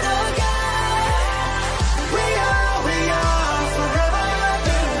걸어가 We are forever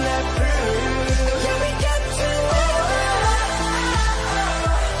through that blue Yeah, we get to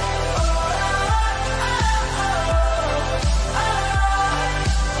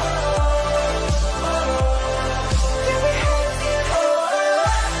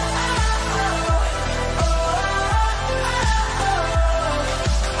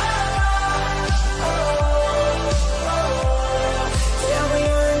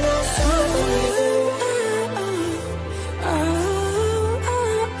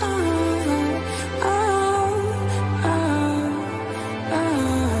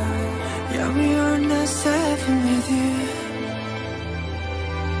Yeah, we are not 7 with you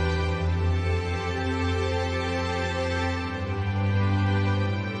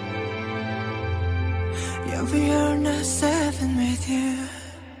Yeah, we are not 7 with you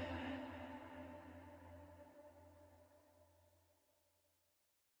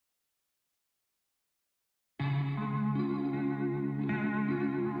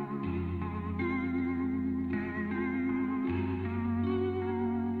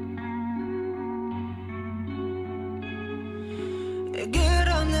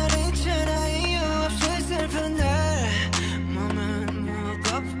그런 날 있잖아 이유 없이 슬픈 날 몸은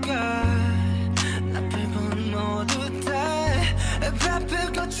무겁고 나쁠 건 모두 다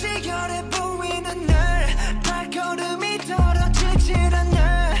바쁠 것 치열해 보이는 날 발걸음이 떨어지질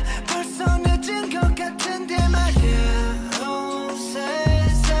않아 벌써 늦은 것 같은데 말야 온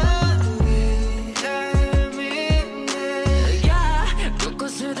세상이 날 믿네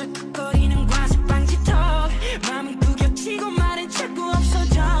곳곳을 툭거리는 과습방지턱 마음은 구겨치고 말은 자꾸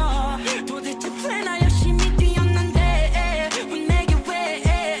없어져 도대체 왜 나 열심히 뛰었는데 왜 내게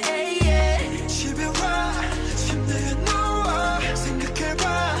왜 집에 와 침대에 누워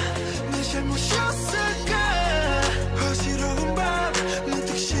생각해봐 내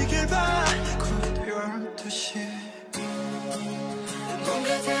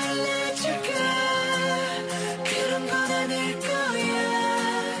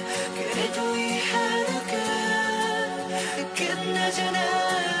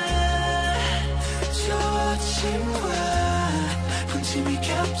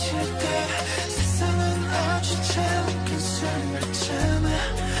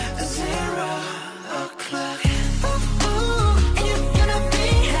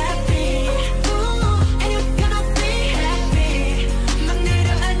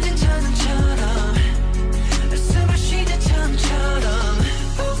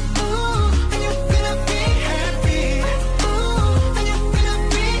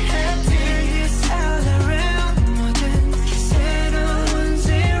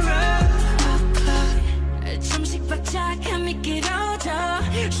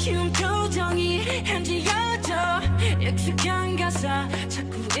아쉬운 표정이 현지여져 익숙한 가사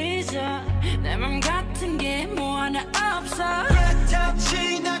자꾸 잊어 내 맘 같은 게 뭐 하나 없어 다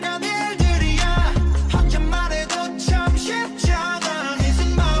지나간 일들이야 혼자만 해도 참 쉽잖아 Is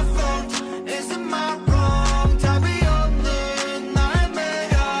it my fault? Is it my wrong? 답이 없는 나의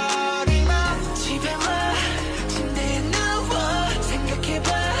메아리만 집에 와 침대에 누워 생각해봐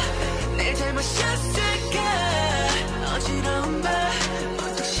내 잘못이었을까 어지러운 밤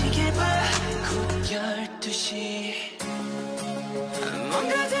문득 시계 봐 곧 12시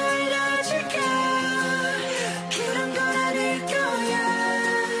뭔가 달라질까 그런 건 아닐 거야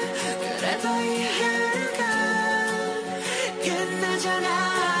그래도 이 하루가 끝나잖아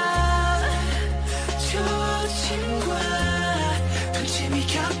초침과 분침이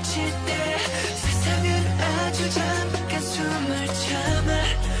겹칠 때 세상은 아주 잠깐 숨을 참아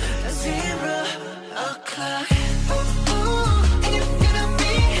Zero o'clock And you're gonna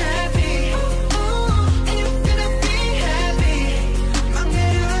be happy And you're gonna be happy 막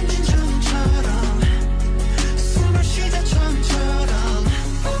내려앉은 처음처럼 숨을 쉬다 처음처럼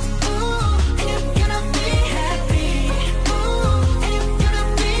And you're gonna be happy And you're gonna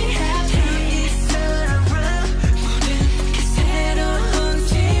be happy 있어 around 모든 게 새로운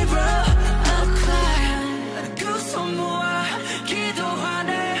Zero o'clock 두 손 모아 기도하네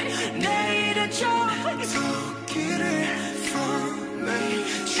내일은 좀 길을 from me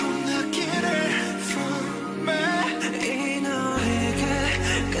존나기를 from me 이 노래가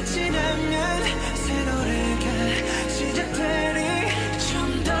끝이 나면 새 노래가 시작되니 좀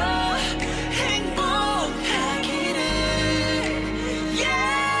더 행복하기를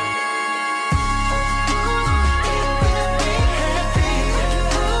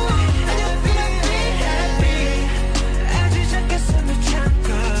아주 잠깐 숨을 참고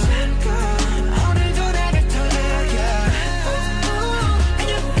오늘도 나를 떠나야 And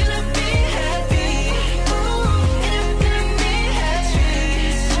you're gonna be happy And you're gonna be happy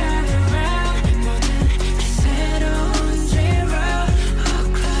Turn around 모든 게 새로운 Zero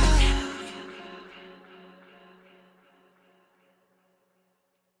o'clock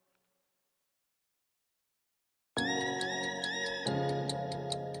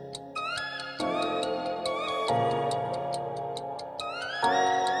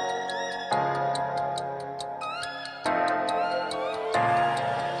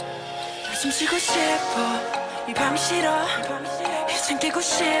숨 쉬고 싶어 이 밤이 싫어 이젠 깨고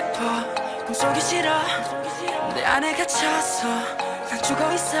싶어 꿈속이 싫어 내 안에 갇혀서 난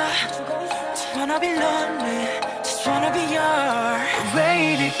죽어있어 Just wanna be lonely Just wanna be yours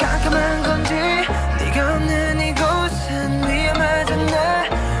왜 이리 깜깜한 건지 네가 없는 이곳은 위험하잖아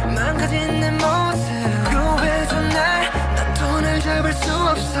망가진 내 모습 구해줘 난 돈을 잡을 수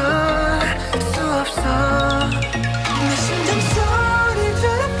없어 내 심장 소리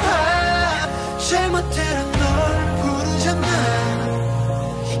들어봐 잘못대로 널 부르잖아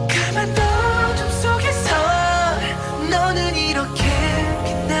이 까만 어둠 속에서 너는 이렇게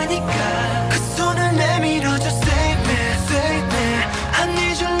빛나니까 그 손을 내밀어줘 Save me, save me I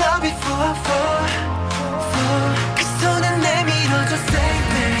need your love before 그 손을 내밀어줘 Save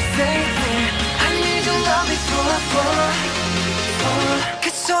me, save me I need your love before 그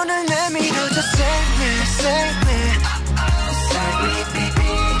손을 내밀어줘 Save me, save me Save me,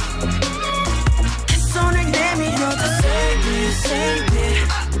 baby 그 손을 내밀어줘 Save me, save me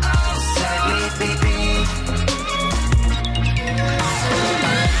Save me, baby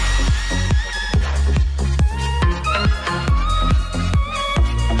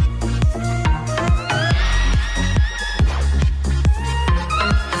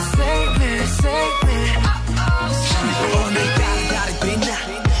Save me, save me 오늘따라 다른 빛나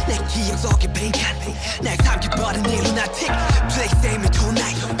내 기억 속에 빈칸 날 삼켜버린 이 lunatic Please save me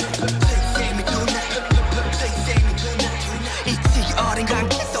tonight Please save me tonight Please save me tonight 잊히기 어린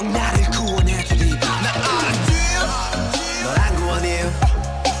관계 속 나를 구원해주리 난 알았지 너란 구원이야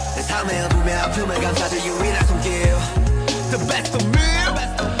내 삶의 어둠의 아픔을 감싸줄 유일한 손길 The best of me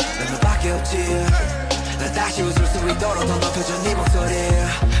난 너밖에 없지 날 다시 웃을 수 있도록 더 높여줘 네 목소리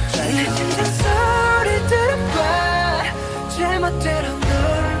내 심장 소리 들어봐 제멋대로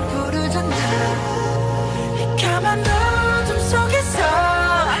널 부르잖아 이 까만 어둠 속에서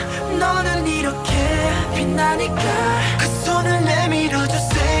너는 이렇게 빛나니까 그 손을 내밀어줘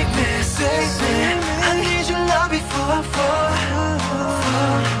Save me, save me I need your love before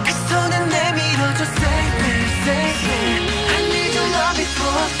그 손을 내밀어줘 Save me, save me I need your love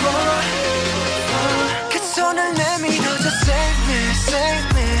before 그 손을 내밀어줘 Save me, save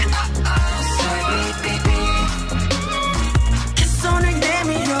me Save me, baby 그 손을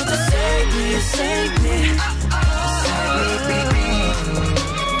내밀어줘 Save me, save me Save me, baby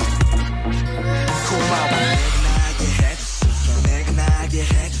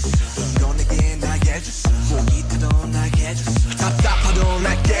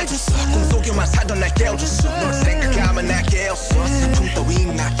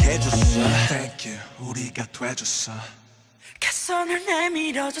허락해줬어. Thank you, 우리가 돼줬어. 손을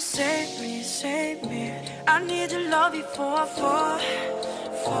내밀어줘 save me, save me. I need your love before I fall.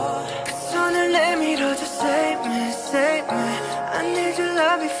 손을 내밀어줘 save me, save me. I need your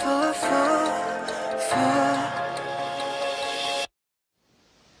love before I fall.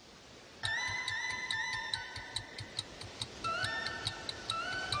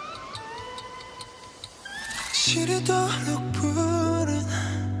 시리도록 푸른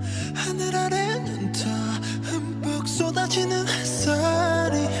하늘 아래는 더 흠뻑 쏟아지는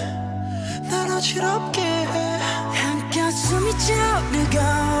햇살이 날 어지럽게 해. 한가슴이 차오르고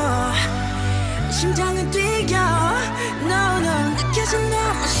심장은 뛰어. No no 느껴져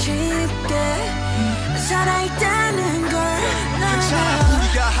너무 쉽게 살아있다는 걸. 괜찮아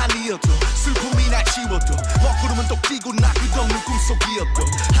우리가 아니어도 슬픔이 날 지워도 먹구름은 또 끼고 나 끝없는 꿈속이었도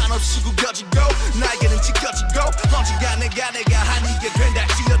한없이 구겨지고 날개는 찢겨지고 언젠가 내가 아니게 된다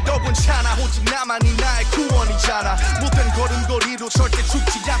지어도 괜찮아. 오직 나만이 나의 구원이잖아. 못된 걸음걸이로 절대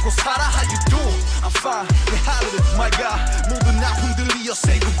죽지 않고 살아. How you doing? I'm fine. 내 하늘은 맑아. 모든 아픔들이여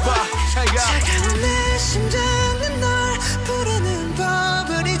say goodbye. 차가운 내 심장은 널 부르는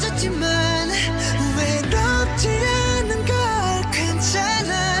법을 잊었지만 외롭지 않은 걸.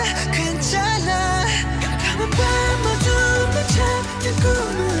 괜찮아 괜찮아. 깜깜한 밤 어둠을 찾는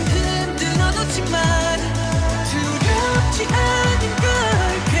꿈을 흔들어놓지만 두렵지 않은 걸.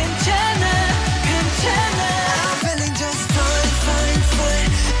 괜찮아 괜찮아. I'm feeling just fine fine fine.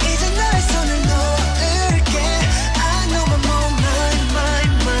 이제 나의 손을 놓을게. I know I'm on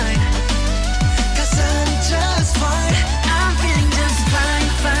mine. Cause I'm just fine. I'm feeling just fine,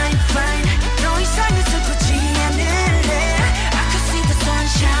 fine, fine. 더 이상은 슬프지 않을래. I could see the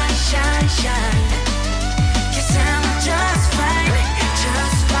sunshine, shine, shine. Cause I'm just fine,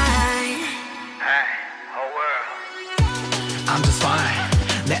 just fine. Hey, whole world. I'm just fine.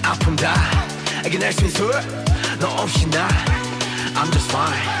 내 아픔 다 이겨낼 수 있어. 너 없이 나 I'm just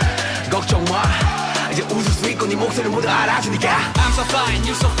fine. 걱정 마. 이제 웃을 수 있고 네 목소리를 모두 알아주니까 I'm so fine,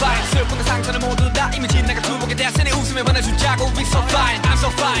 you so fine. 슬픔과 상처는 모두 다 이미 지나가 두목에 대하으니 웃으며 보내주자고. We so fine, I'm so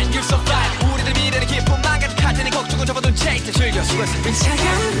fine, you so fine. 우리들 미래는 기쁨만 가득할 테니 걱정은 접어둔 채 이제 즐겨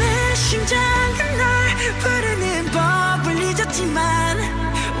차가운 내 심장은 널 부르는 법을 잊었지만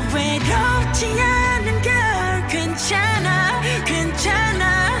외롭지 않은 걸. 괜찮아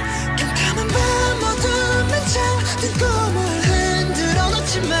괜찮아. 깜깜한 밤 어둠에 잠든 꿈을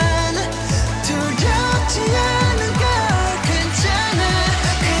흔들어놓지만 두렵지 않은 걸. 괜찮아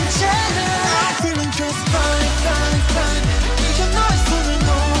괜찮아. I'm feeling just fine fine fine. 이제 너의 손을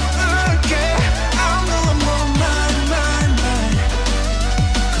놓을게. I know I'm on mine.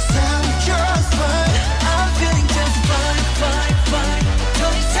 Cause I'm just fine. I'm feeling just fine fine fine. 더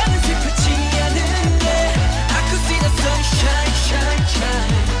이상은 슬프지 않을래. I could see the sunshine shine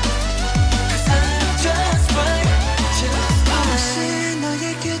shine. Cause I'm just fine just fine. 혹시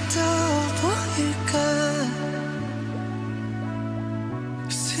너에게 또 보일까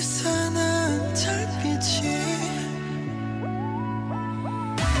스산한 달빛이.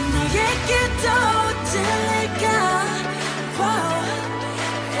 너에게 또 들릴까. Wow,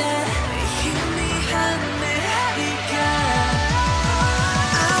 yeah. 희미한 메리가.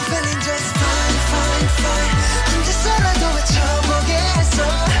 I'm feeling just fine fine fine. 혼자서라도 외쳐보겠어.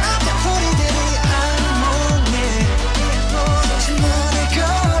 우리들이 악몽에 주문을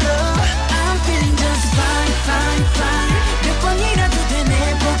걸어. I'm feeling just fine, fine, fine. 몇 번이라도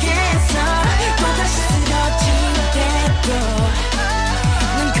되뇌보겠어. 또다시 쓰러질 때도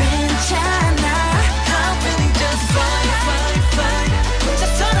난 괜찮아. I'm feeling just fine fine fine.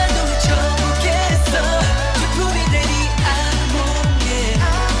 혼자서라도 외쳐보겠어. 우리들이 악몽에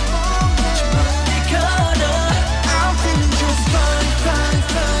주문을 걸어. I'm feeling just fine fine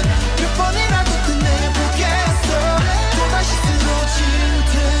fine. 몇 번이라도 끝내보겠어. 또다시 쓰러질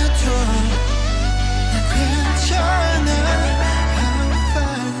때도 난 괜찮아. I'm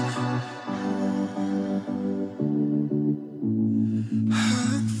fine.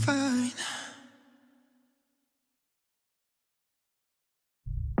 I'm fine.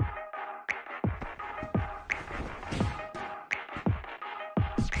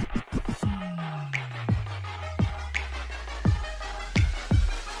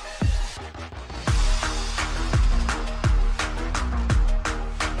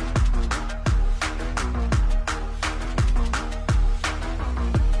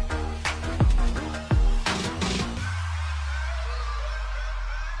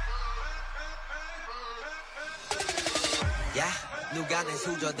 야 누가 내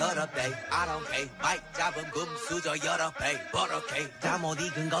수저 더럽대 I don't pay 마이크 잡은 금수저 여러 배 버럭해 잠못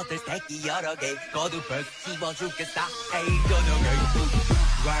익은 것들 새끼 여러 개 거두벌 씹어 죽겠다 에이 저녁에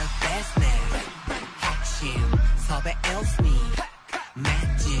best man 핵심 섭외 일스미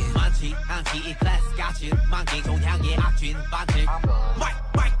매진 많지 않지 이 클래스 같은 만기 동향의 악진 반칙 마이크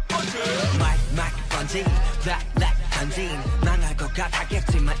번지 black 던진 망할 것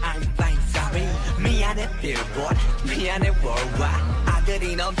같았겠지만 I'm fine sorry 미안해 billboard 미안해 worldwide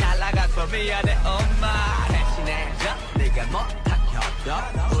아들이 너무 잘 나가서 미안해 엄마 대신해줘 네가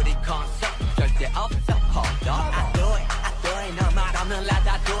못하켜도 우리 콘서트 절대 없어 hold on I do it 너 말 없는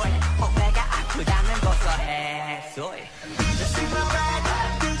라다 do it 후배가 아프다는 고소해 소리 Did you see my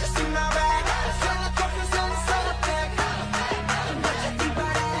bag? Did you see my bag? Sell a coffee, sell a bag What you think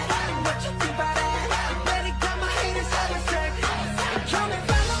about it? What you think about it? Better got my haters on the track Come and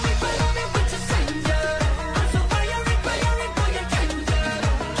follow me with your stranger I'm so fiery for your tender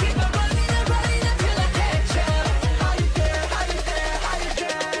Keep on running until I catch you How you there, how you there, how you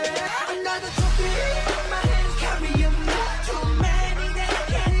there Another trophy, my hands carry you Too many that I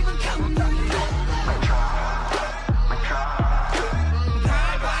can't even count them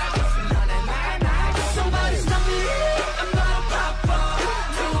Somebody stop me, I'm not a popper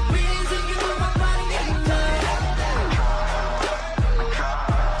Too busy, you know my body ain't done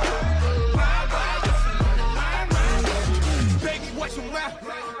Baby, watch your mouth.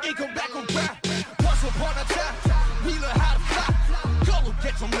 It come back on back. Once upon a time, we learned how to fly. Go look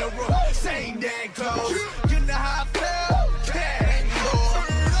at your mirror, same dang clothes. You know how I feel? Can't go.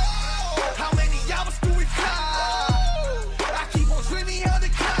 How many hours do we fly? I keep on dreaming of the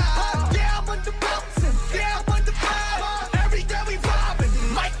cloud. Yeah, I'm on the mountain. Yeah, I'm on the cloud. Every day we vibing.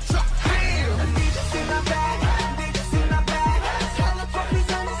 Mic drop, damn. Did you see my bag? Did you see my bag? Color trophies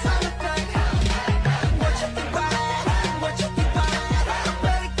on the side of thing What you think about it? What you think about it? I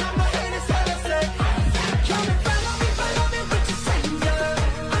better got my haters on the set Come and follow me with your stranger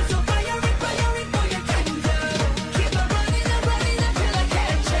I'm so fiery for your tender Keep on running until I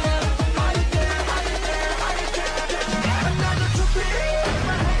catch you How you there, how you there, how you there Another trophy,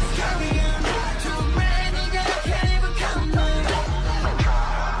 my hands carrying Too many that I can't even count them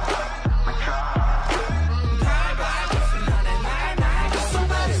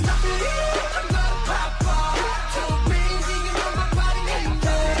Somebody stop me, I'm not a popper Too busy, you know my body ain't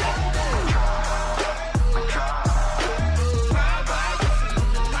done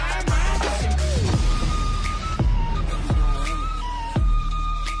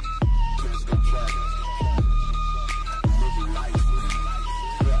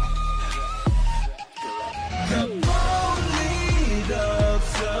일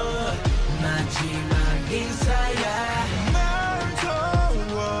없어. 마지막 인사야 말도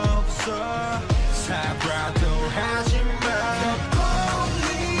없어. 사과도 하지 마.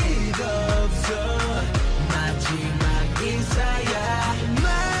 일 없어. 마지막 인사야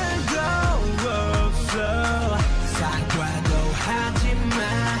말도 없어. 사과도 하지마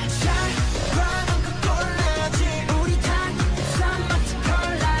사과는 그 꼴라지 우리 단 쌈마트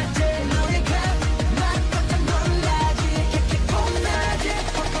콜라지 너의 그맛 같은 놀라지 이렇게 폼나지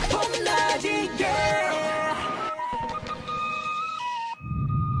폼나지 yeah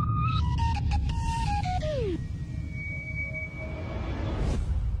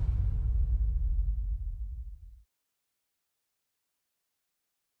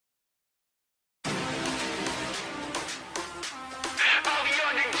All the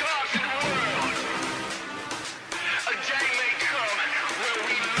underdogs in the world. A day may come where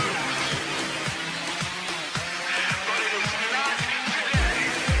we lose, but it is not today.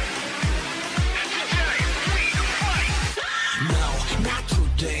 Today we fight. No, not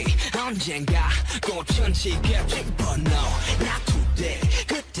today 언젠가 꽃은 지겠지 But no, not today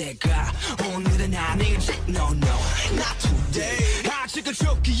그때가 오늘은 아니지 No, no, not today 아직은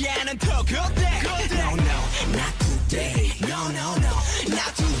죽기에는 더 그때 No, no, not today No, no, no,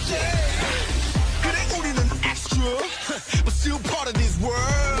 not today 그래 우리는 extra, but still part of this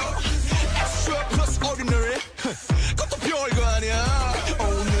world. Extra plus ordinary, 그것도 별거 아니야.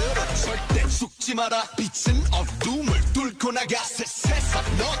 오늘은 절대 죽지 마라. 빛은 어둠을 뚫고 나가 새 세상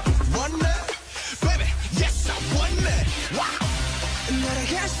넌 원해, baby. Yes, I want it. Wow.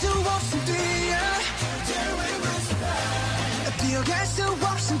 날아갈 수 없음 뛰어 뛰어갈 수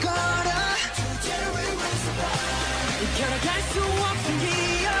없음 걸어 걸어갈 수 없음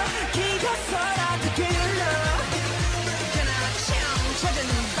기어 기어서라도 길러 그나 찾은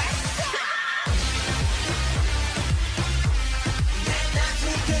발사 난 not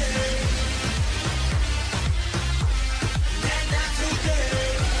today 난 not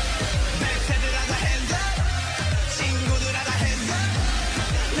today 팬들아 hands up, 친구들아 hands up.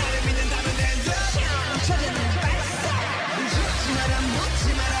 나를 믿는다면 hands up. 찾은 발사 죽지 마라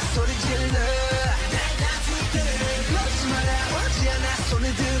묻지 마라 소리 질러 난 not today 놓지 마라 오지 않아 손을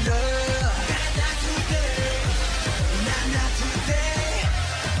손을 들어 Not today Not today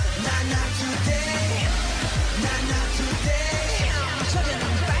Not today Not today 저자는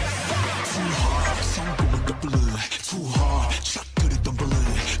발사 Too hard 성공은 double Too hard 샷들이 덤블링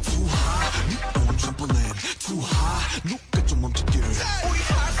Too high 미운 trampoline Too high 누가 좀 멈춰게 우리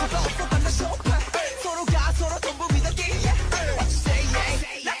할 수가 없어 만나 소파 서로가 서로 전부 믿었기 What you say yeah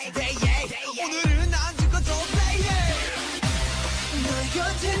Not today 오늘은 안 죽어도 play 널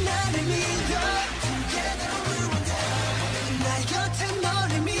곁에 나를 믿어 Together we will die 날 곁에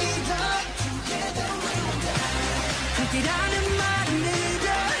너를 믿어 Together we will die 함께라는 말은 믿어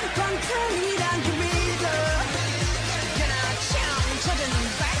방탄이란 그 믿어 야참 저자는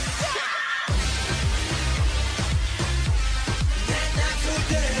발사 Not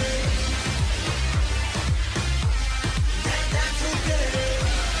today Not today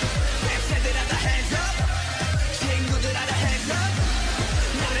랩새들아 다 hands up 친구들아 다 hands up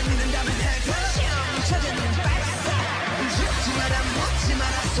나를 믿는다면 hands up 저자는 발사 죽지 마라 묻지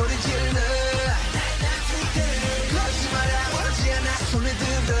마라 소리 질러 Not today 그러지 마라 오지 않아 손을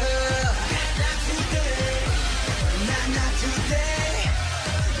들어 Not today Not today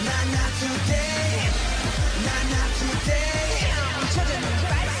Not today Not today 저자는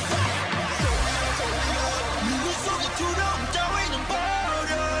발사 누구 속에 두려움 따위는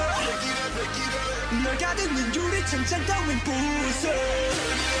버려 널 가두는 유리창 창 따윈 부숴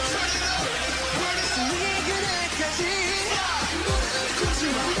승리의 그날까지 굳이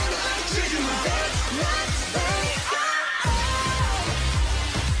마 쉬지 마 Not today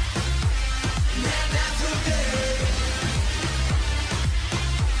Not today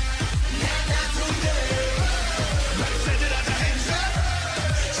Not today 랩새들아 다 hands up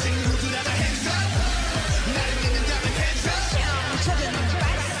친구들아 다 hands up 나를 믿는다면 hands up 저자는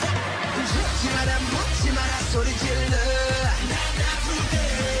발사 죽지 마라 묻지 마라 소리 질러 Not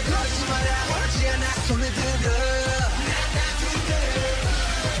today 그러지 마라 오지 않아 손을 들어 Not today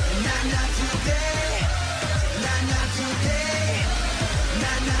Not today Not today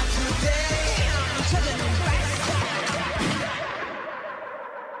Not today 저자는 발사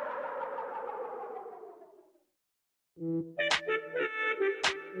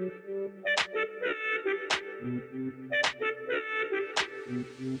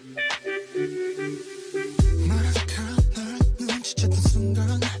널 눈치챘던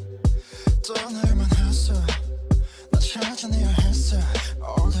순간 떠날만 했어 나 찾아내야 했어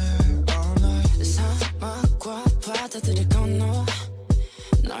All day all night 사막과 바다들을 건너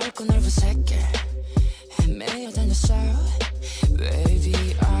넓고 넓은 세계 헤매여 다녔어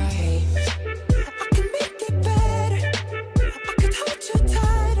Baby I can make it better I can hold you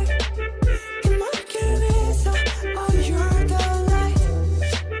tighter Come on give it up Oh you're the light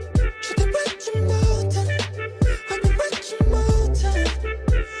주대 받지 못한 화내 받지 못한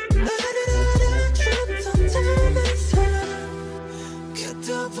나를 알아주던 삶에서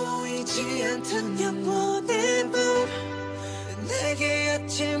그도 보이지 않던 영원의 밤 내게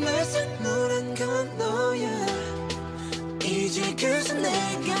아침을 선물한 건 너야 이제 그저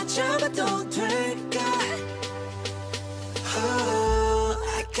내가 잡아도 될까 Oh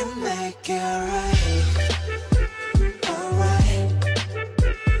I can make it right Alright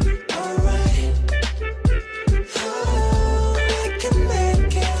Alright Oh I can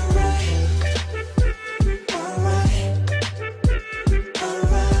make it right Alright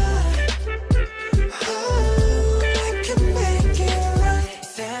Alright Oh I can make it right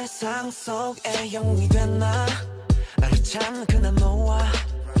세상 속에 영웅이 된 나 나를 찾는 그날 너와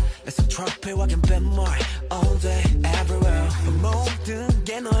내 손 트로피와 갬뱀물 All day everywhere 모든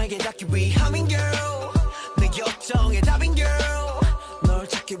게 너에게 닿기 위함인 girl 내 요청의 답인 girl 널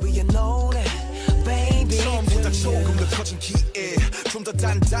찾기 위해 노래 baby 처음보다 조금 더 커진 기에 좀 더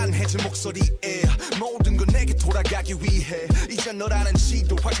단단해진 목소리에 모든 건 내게 돌아가기 위해 이제 너라는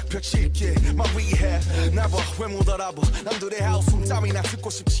지도 활짝 펼칠게 My rehab 나봐 왜 못 알아봐 남들의 하우스 따위나 듣고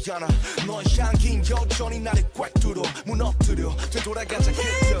싶지 않아 너의 향긴 여전히 나를 꽉 뚫어 무너뜨려 되돌아가자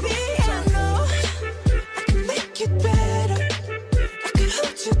그대로 Baby I know I can make it better I can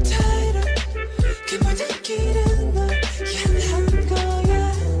hold you tighter 그 모든 길은 널 향한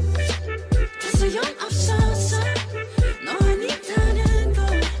거야 더 소용없어서 너 아니다는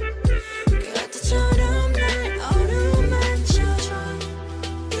걸 그때처럼 날 어루만져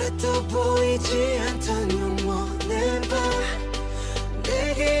그래도 보이지 않던 영원의 밤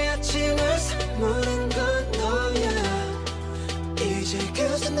내게 아침을 선물한 건 너야 이제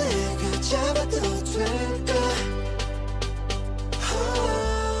그저 내가 잡아도 될까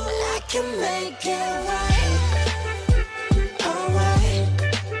Oh I can make it right Alright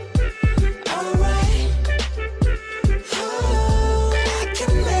Alright Oh I can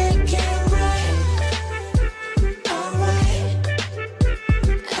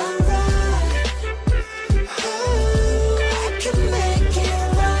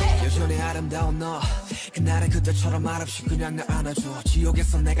서로 말없이 그냥 날 안아줘.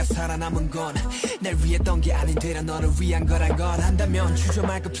 지옥에서 내가 살아남은 건 날 위했던 게 아닌데라 너를 위한 거란 걸 안다면 주저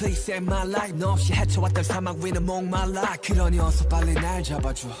말고 please save my life. 너 없이 헤쳐왔던 사막 위는 목말라. 그러니 어서 빨리 날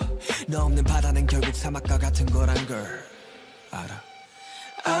잡아줘. 너 없는 바다는 결국 사막과 같은 거란 걸 알아.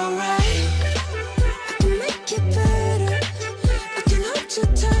 Alright, I can make it better. I can hold you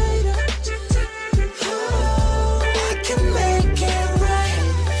tighter. Oh, I can make it right.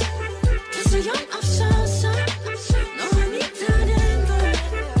 Cause you're young, I'm so no, I need 다른 걸.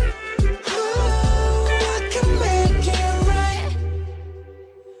 Oh, I can make it right.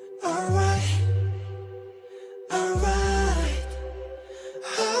 Alright, alright.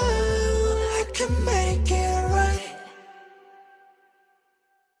 Oh, I can make it right.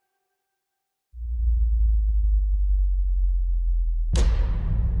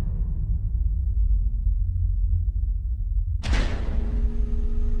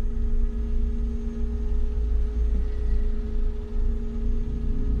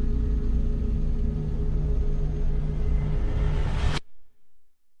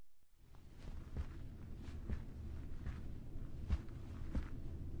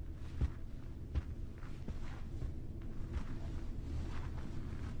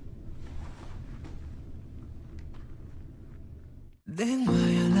 내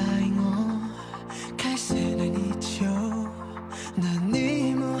와이어라잉어 갈색을 잊죠 난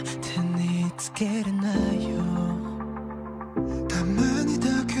네 못한 네つけれないよ 가만히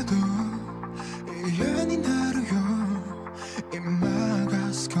닦여도 이연이 나루요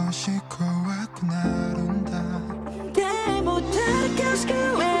이마가少し怖くなるんだでも高しく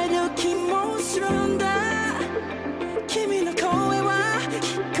외려気もするんだ君の声は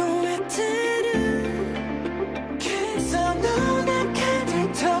聞こえてるその中で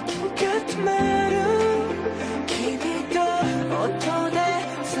時が止まる君と音で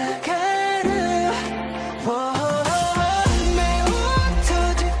下がる目を閉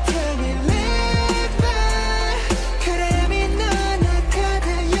じてみれば暗闇の中で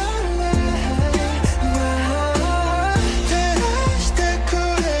夜照らしてく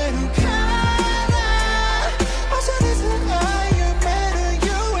れるから恐れず歩める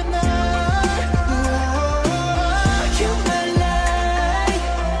You and You're my light,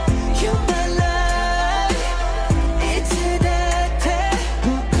 you're my light いつだって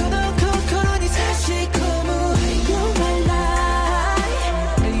僕の心に差し込む You're my light,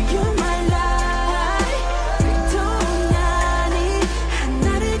 you're my light どんなに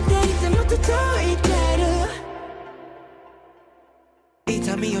離れていても届いてる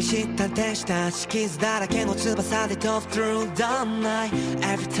痛みを知った手したし傷だらけの翼で飛ぶ through the night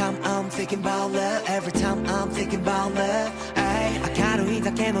Every time I'm thinking about love Every time I'm thinking about love ay 明るい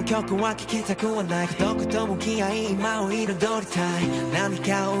だけの曲は聴きたくはない孤独と向き合い今を彩りたい何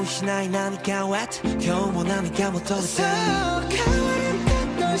かを失い何かを得て今日も何か求めてるそう変わるん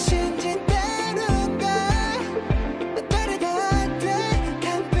だと信じてるんだ誰だって完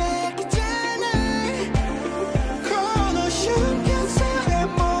璧じゃないこの瞬間さえ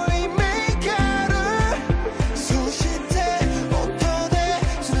も意味があるそして音で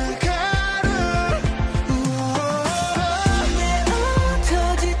つながる目を閉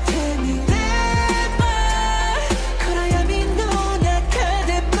じてみれば暗闇の中で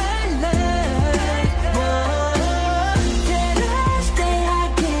My life 照らしてあ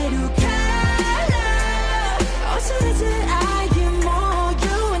げるから恐れず歩もう You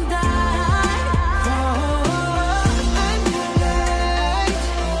and I I'm your light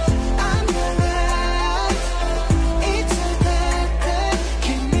I'm your light いつだって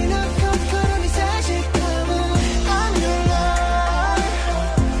君の心に差し込む I'm your light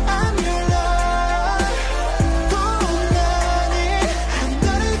I'm your light どんなに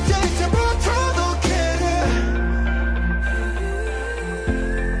離れていても届ける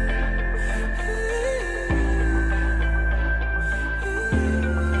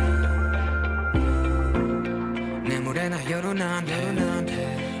眠れない夜なんて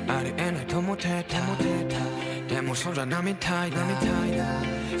ありえないと思ってたでもそうじゃないみたいだ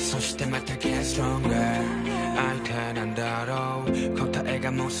そしてまた Get stronger 相手なんだろう答え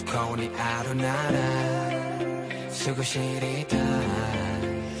がもうそこにあるならすぐ知りたい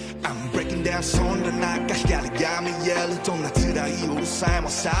I'm breaking down そんな中光が見えるどんな辛い夜さえも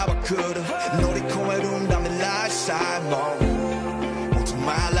さは来る乗り越えるんだ未来さえももう止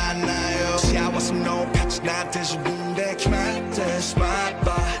まらないよ幸せの価値なんて自分で決めてしまえ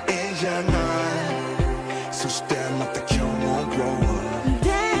ばいいじゃないそしてまた今日も grow up で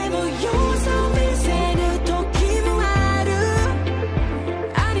も様子を見せる時もある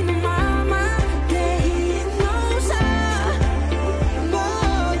ありのままでいいのさも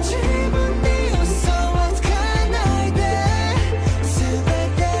う自分に嘘はつかない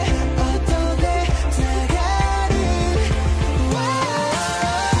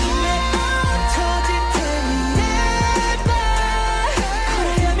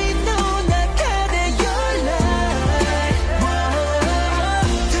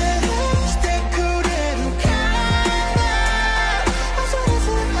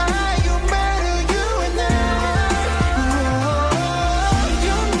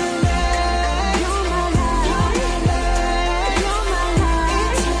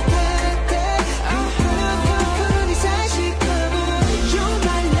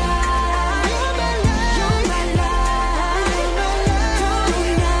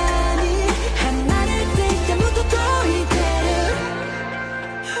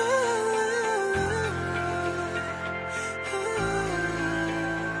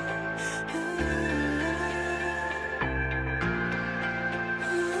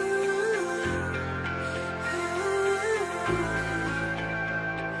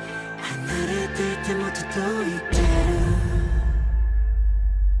いても届いてる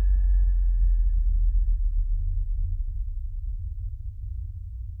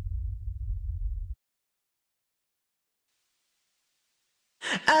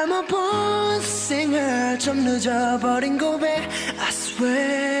I'm a born singer 좀 늦어버린 고백 I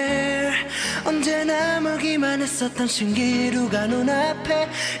swear 언제나 멀기만 했었던 신기루가 눈앞에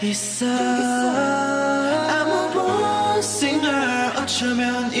있어 I'm a born singer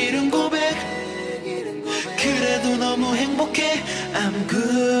어쩌면 이른 고백 그래도 너무 행복해 I'm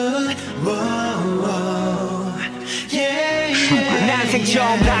good whoa, whoa. Yeah, yeah, 난생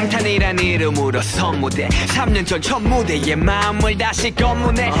처음 방탄이란 이름으로 선무대 3년 전 첫 무대에 마음을 다시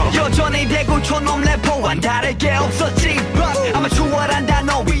검문해 여전히 대구 촌놈 래퍼와는 다르게 없었지 But 아마추어란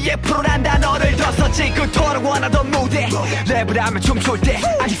단어 위에 프로란 단어를 더 썼지 그토록 원하던 무대 랩을 하면 춤출 때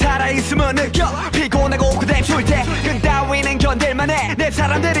아직 살아있음을 느껴 피곤하고 그댐 때 그따위는 견딜만해 내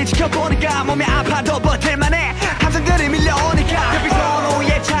사람들이 지켜보니까 몸이 아파도 버틸만해 함성들이 밀려오니까 옆이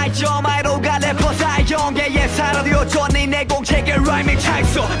선호의 차이점 아이로가 래퍼 사이경계에 살아도 여전히 내 공책에 라이밍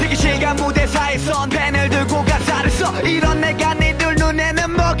차있어 대기실과 무대사에선 펜을 들고 가사를 써 이런 내가 니들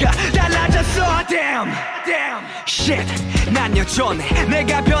눈에는 뭐가 달라졌어 Damn, damn, shit 난 여전해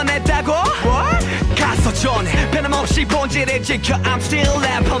내가 변했다고? What? 가서 전해 변함없이 본질을 지켜 I'm still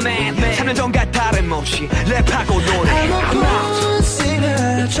rapper man 3년 전과 다름없이 랩하고 노래 I'm a born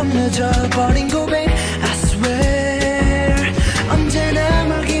singer 좀 늦어버린 고백 I swear 언제나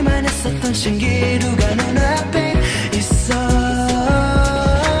멀기만 했었던 신기루가 눈앞에 있어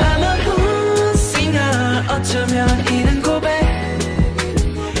I'm a born singer 어쩌면 이른 고백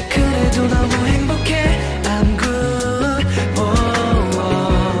그래도 너무 행복해 I'm good oh,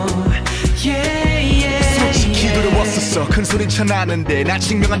 oh. Yeah, yeah, 솔직히 yeah. 두려웠었어 큰 소리 쳐나는데 날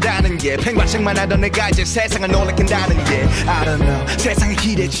증명한다는 게 팽과책만 하던 내가 이제 세상을 놀래킨다는 게 I don't know 세상의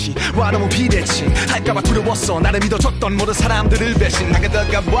기대치 와 너무 비대치 할까봐 두려웠어 나를 믿어줬던 모든 사람들을 배신 나게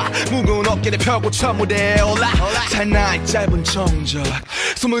들어가봐 무거운 어깨를 펴고 첫 무대에 올라 살나이 짧은 정적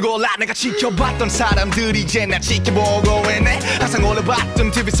숨을 골라 내가 지켜봤던 사람들이 이제 날 지켜보고 있네 항상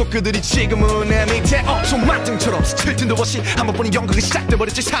올려봤던 TV 속 그들이 지금은 내 밑에 소마등처럼 스칠 틈도 없이 한 번뿐인 연극이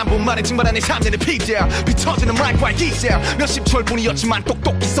시작돼버렸지 3분 만에 증발한 내 3년의 피자 비터지는 마이크와 기세 몇십 철뿐이었지만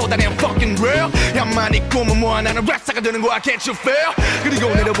똑똑히 쏟아낸 fucking real 야만이 꿈은 뭐야 나는 랩사가 되는 거야 can't you feel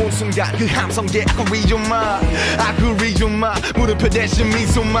그리고 내려본 순간 그 함성계 아쿠리 좀마 무릎표 대신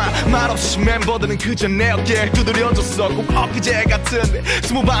미소만 말없이 멤버들은 그저 내 어깨를 두드려줬어 꼭 엊그제 같은데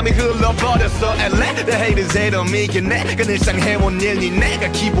 20밤이 흘러버렸어 LA the haters hate on me 내가 늘상 해온 일니 내가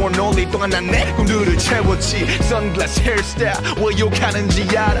기본 올릴 동안 난 내 꿈들을 채웠지 선글라스 헤어스타일 왜 욕하는지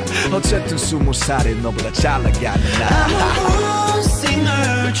알아 어쨌든 20살에 너보다 잘 나가는 나 I'm a born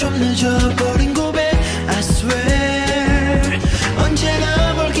singer 좀 늦어버린 고백 I swear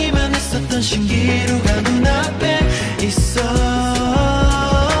언제나 멀기만 했었던 신기루가 눈앞에 있어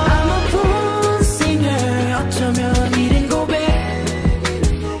I'm a born singer 어쩌면 이른 고백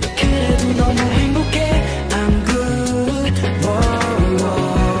그래도 너무 행복해 I'm good whoa,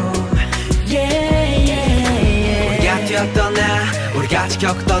 whoa. Yeah, yeah, yeah. 우리가 뛰었던 나 우리가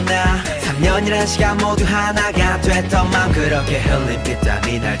지켰던 나 3년이란 시간 모두 하나가 됐던 맘 그렇게 흘린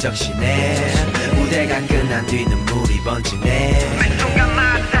빗땀이 날 적시네 무대가 끝난 뒤 눈물이 번지네 매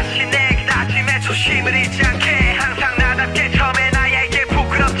순간마다 다시 내 다짐에 초심을 잃지 않게 항상 나답게 처음에 나에게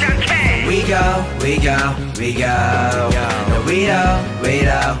부끄럽지 않게 We go, we go, we go No, we don't, we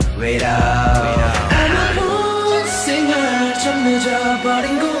don't, we don't I'm a born singer 좀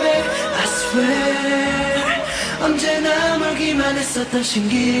늦어버린 고백 I swear 언제나 멀기만 했었던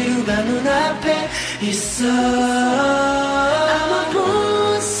신기루가 눈앞에 있어 I'm a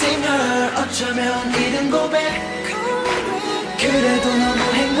born singer 어쩌면 이른 고백 그래도 너무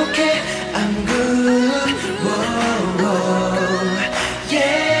행복해 I'm good whoa, whoa.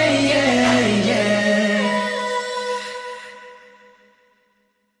 Yeah, yeah, yeah.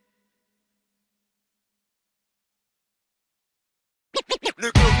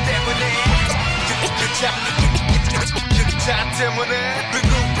 누구 때문에 자 때문에 누구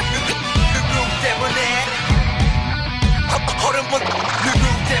때문에 허름은 누구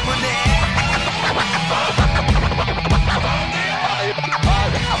때문에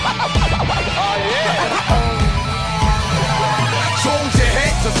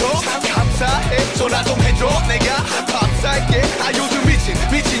존재해줘서 감사해 전화 좀 해줘 내가 밥 살게 아 요즘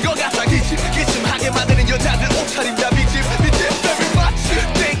미친 것 같아 기침하게 만드는 여자들 옷차림 다 미침 very much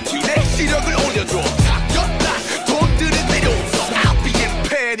thank you 내 시력을 올려줘 탁겼다 돈들은 내려서 I'll be in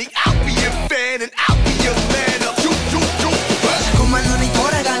panic I'll be in fan and I'll be your man up 자꾸만 눈이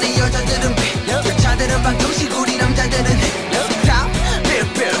돌아가는 여자들은 배 여자들은 방정식 우리 남자들은 다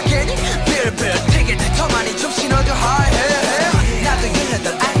비르비르 괜히 비르비르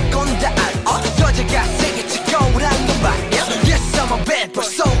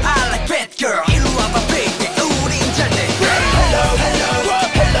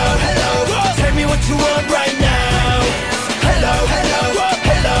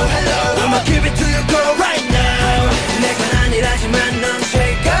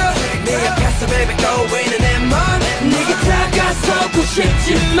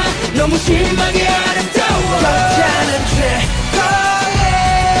너무 심하게 아름다워 여자는 최고의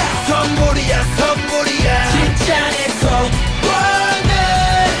선물이야 선물이야 진짜 내 소원은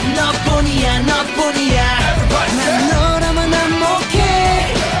너뿐이야 너뿐이야 난 너라만 안목해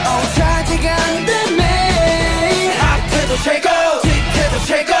자제가 안 되네 앞에도 최고 뒤에도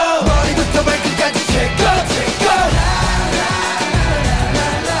최고 머리부터 발끝까지 최고 최고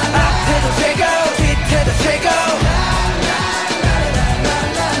앞에도 최고 뒤에도 최고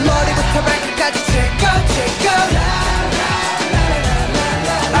머리부터 발끝까지 최고 최고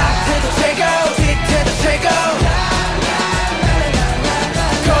앞에도 최고 뒤에도 최고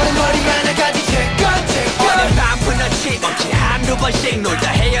거리머리 하나까지 최고 최고 어린 밤부너치 없지 한두 번씩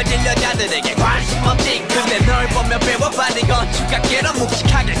놀다 헤어질 여자들에게 관심 없지 근데 널 보며 배워받은 건축학계로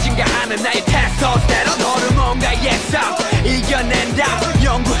묵직하게 증가하는 나의 테스토스테론 호르몬과의 싸움 이겨낸다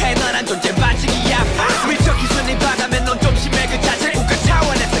연구해 너란 존재 반칙이야 미적 기준이 바다면 넌 좀 심해 그 자체 국가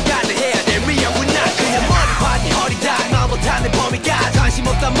차원에서 가능해야 될 위험은 나 그냥 머리 바디 허리다 말 못하는 범위가 관심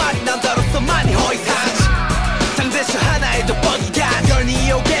없단 말이 남자로서 많이 허위상 장대수 하나의 돋보기가 널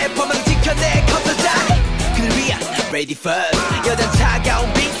이용해 범을 지켜내 컴퓨터 그를 위한 ready first 여잔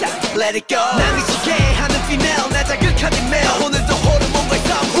차가운 빙상 let it go 난 미치게 하는 female 나 자극한 email 오늘도 호르몬과의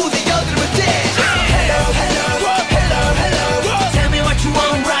싸움 후대 여드름을 떼 Hello hello hello hello Tell me what you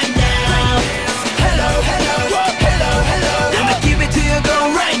want right now Hello hello hello hello I'ma give it to you go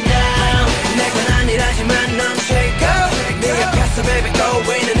right now 내건 아니라지만 넌 최고 네 앞에서 baby go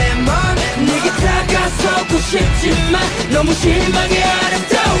있는 내맘 네게 다가서고 싶지만 너무 심하게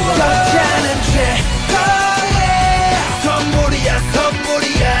아름다워 여자는 최고의 선물이야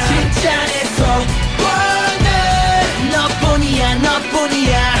선물이야 진짜 내 소원은 너뿐이야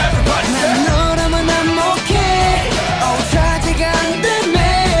너뿐이야 난 너라만 안목해 자제가 안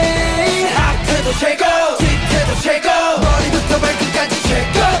되네 앞에도 최고 뒤에도 최고 머리부터 발끝까지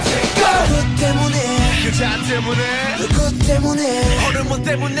최고 최고 누구 때문에 여자 때문에 누구 때문에 호르몬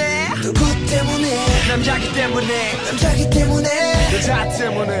때문에 누구 때문에 남자기 때문에 남자기 때문에 여자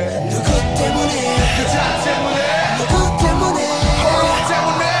때문에 누구 때문에 여자 때문에 누구 때문에 호르몬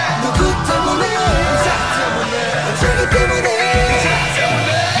때문에 누구 때문에 여자 때문에 남자기 때문에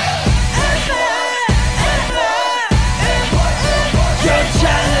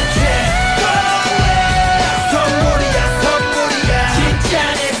여자는 최고의 선물이야 선물이야 진짜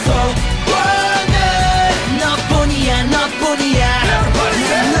내 소원은 너뿐이야 너뿐이야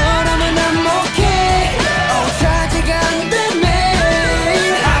난 너라만 안목해 자제가 안 되네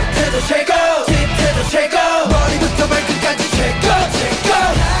앞에도 최고 뒤에도 최고 머리부터 발끝까지 최고 최고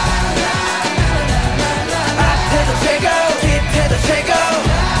앞에도 최고 뒤에도 최고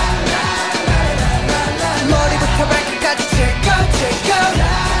머리부터 발끝까지 최고 최고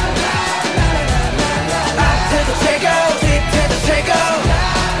앞에도 최고 뒤에도 최고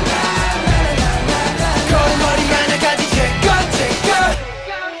거리머리 하나까지 최고 최고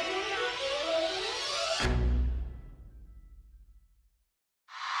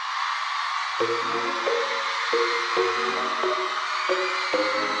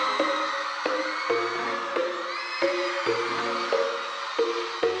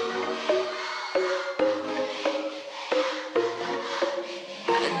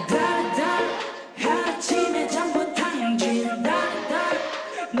아침에 잠부 탕진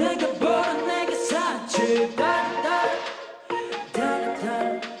내가 보러 내게 사줄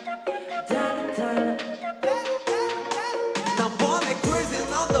난 원해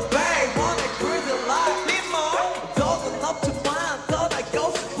cruising on the bay 원해 cruising like limo 돈은 없지만 더 달고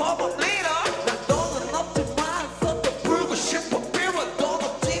싶어 벌리러 난 돈은 없지만 쏟아 불고 싶어 비워 돈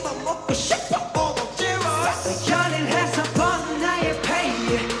없지만 먹고 싶어 오목지로 연인해서 번 나의 pay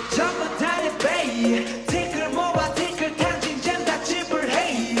전부 다내 pay 티끌 모아 티끌 탕진잼 다 지불해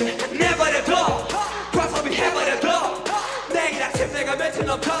내버려둬 과소비 해버려둬 내일 아침 내가 며칠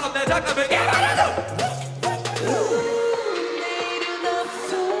넘처럼 내 잠깐을 깨버려둬 내일은 없어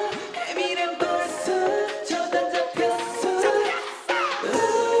내미련 벌써 저단 잡혔어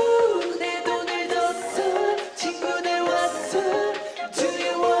내 돈을 뒀어 친구들 왔어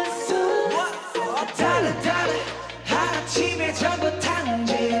두려웠어 다른 아침에 전부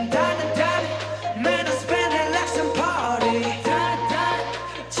탕진 다른 Man I spend it like some party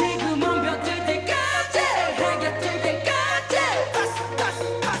지금은 벼들 때까지 해가 뜰 때까지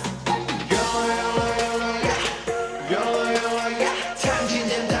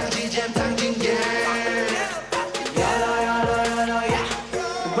탕진잼 탕진잼 탕진잼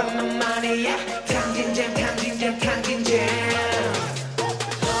원만만이야 탕진잼 탕진잼 탕진잼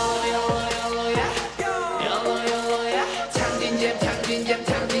탕진잼 탕진잼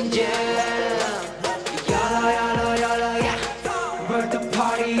탕진잼 월드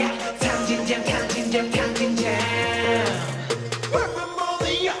파티야 야 탕진잼 탕진잼 탕진잼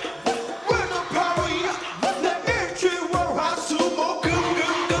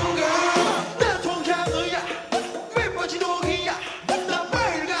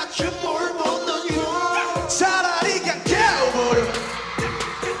차라리 그냥 깨워버려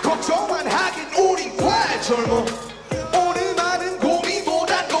걱정만 하긴 우린 과젊어 오늘 많은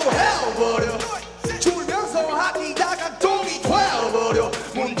고민보단 고해버려 졸면서 하기다가 동이 되어버려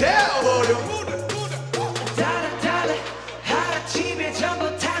문 대어버려 달아 하루집에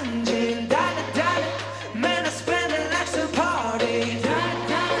전부 탕진 달아 Man I spend it like some party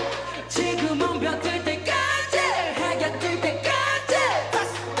달아 지금은 벼뜰 때까지 해가 뜰 때까지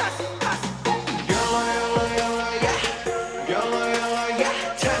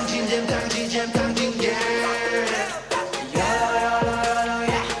탕진잼 탕진잼 탕진잼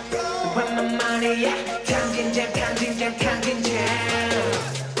완전 말이야 탕진잼 탕진잼 탕진잼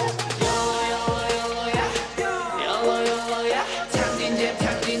탕진잼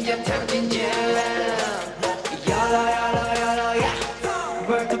탕진잼 탕진잼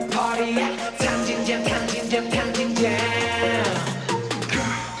World the party 탕진잼 탕진잼 탕진잼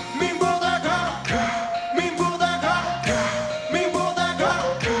민보다 가 민보다 가 민보다 가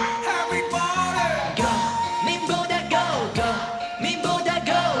Everybody go 민보다 go go 민보다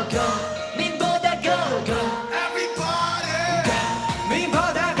go go 민보다 go go Everybody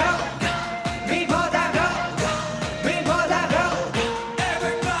민보다 go go 민보다 go go 민보다 go go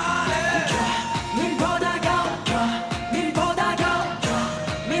Everybody 민보다 go go 민보다 go go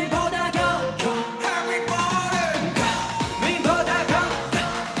민보다 go go Everybody 민보다 go go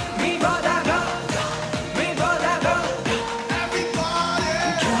민보다 go go 민보다 go go Everybody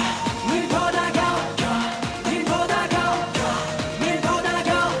민보다 go go 민보다 go go 민보다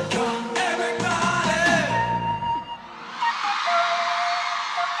go go Everybody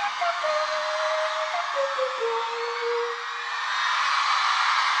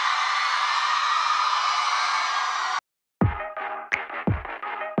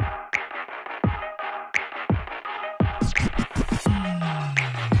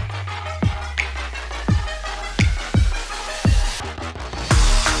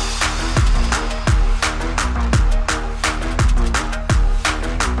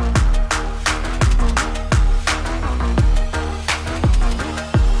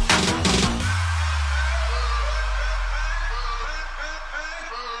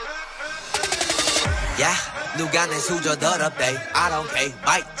야 누가 내 수저 더럽대 I don't care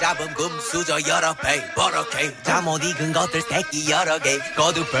마이크 잡은 금 수저 여러 배 버럭해 잠못 익은 것들 새끼 여러 개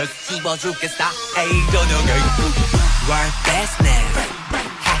거두벌 씹어 죽겠다 에이 저녁에 World best name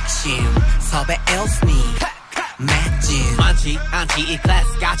핵심 섭외 엘스니 맷진 많지 않지 이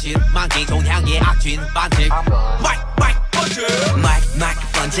클래스 가진 만기 동향의 악진 반칙 마이크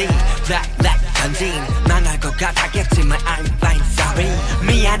번진 블랙 던진 망할 것 같았겠지만 I'm fine sorry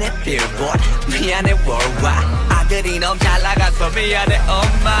미안해 billboard 미안해 worldwide 아들이 너무 잘 나가서 미안해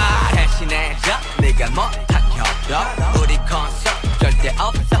엄마 대신해줘 네가 못한 협력 우리 콘서트 절대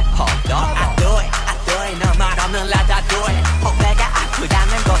없어 hold on I do it 너 말 없는 라다 do it 후배가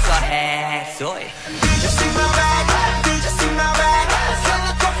아프다면 고소해 소리 Did you see my bag? Did you see my bag?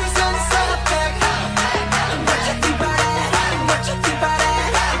 Selling trophies on the cellar bag. What you think about that? What you think about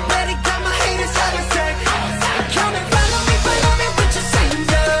that? Better got my haters having sex. Come and follow me with your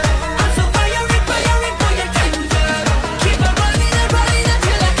singer. I'm so fiery for your tender. Keep on running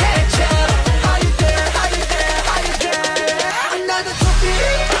until I catch up. How you there? How you there? How you there? Another trophy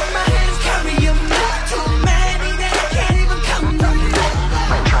in my hands, carry 'em. Too many that I can't even count them.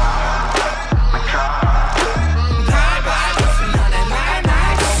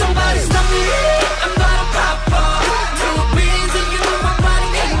 Somebody stop me, I'm gonna pop up. Two beans and you my body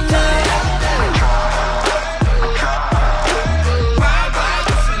hater.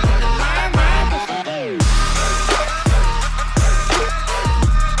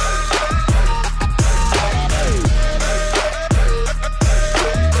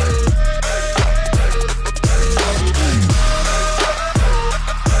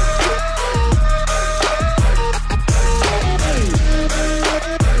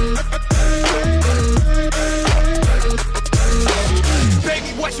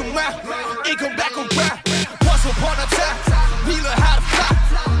 Baby, watch your mouth. It come back around. Once upon a time, we learned how to fly.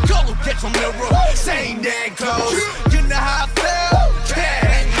 Go get your mirror, same damn clothes. You know how I feel.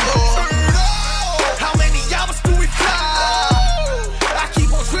 Can't go. How many hours do we fly? I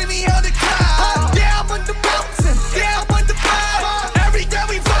keep on dreaming of the cloud. Yeah, I'm on the mountain. Yeah, I'm on the vibe. Every day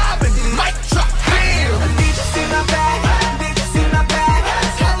we vibing. Mic drop, bam. Did you see my bag? Did you see my bag?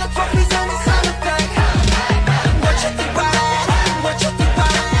 Hella trophies and it's all a thing. What you think about that? What you think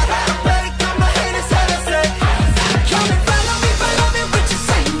about that?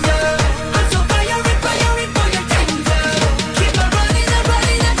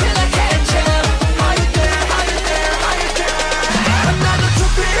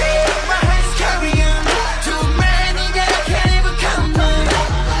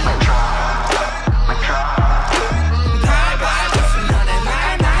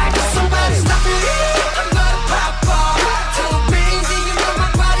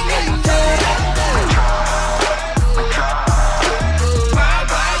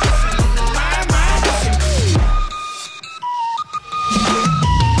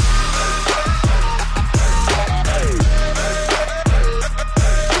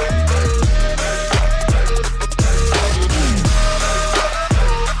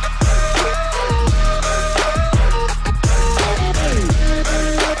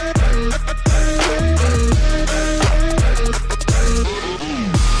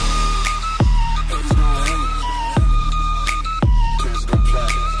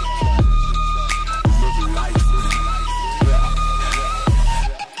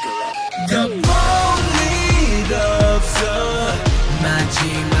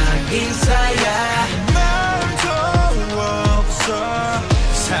 마지막 인사야 말도 없어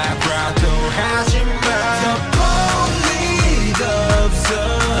사과도 하지마 더 볼 일 없어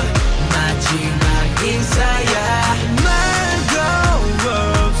마지막 인사야 말도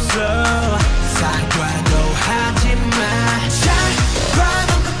없어 사과도 하지마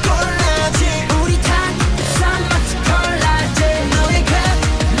사과는 그 꼴라지 우리 다 쌈마치 콜라지 너의 그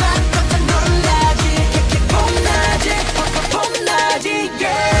맛보다 놀라지 봄나지 봄나지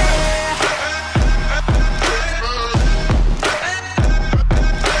yeah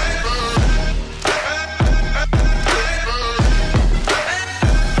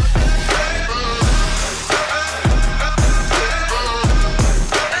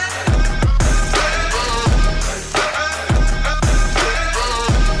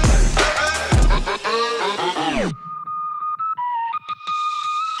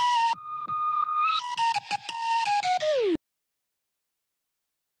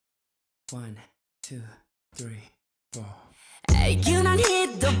One, two, three, four.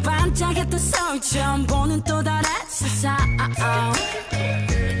 유난히도 반짝였던 서울 처음 보는 또 다른 세상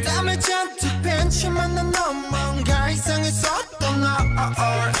땀을 잔뜩 벤치만 난 넌 뭔가 이상했었던 난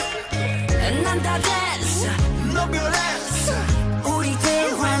다 됐어 너 변했어 우리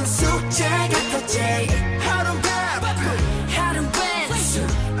대화는 숙제 같았지 하루는 바쁘 하루는 벤츠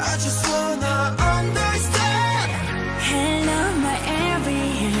I just wanna understand Hello my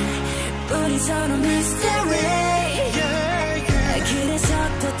everything 우리 서로 mystery yeah, yeah. 그래서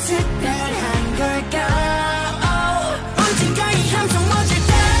더 특별한 걸까 언젠가 이 함성 멎을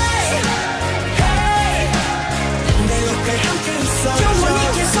때 hey. 내 옆에 함께 있어줘 영원히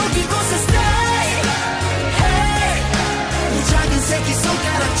계속 이곳에 stay hey. 이 작은 새끼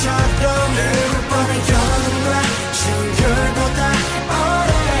손가락처럼 늘 뻔한 여름과 추울보다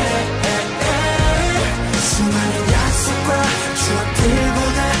오래 수많은 약속과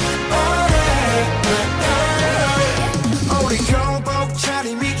추억들보다 오래 우리 교복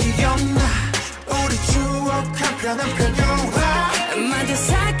차림이 기억나 우리 추억 한편 영화 만들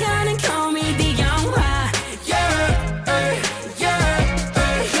사가는 코미디 영화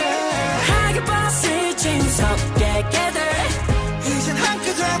하게 버스 재밌었게 깨들 이젠 한끗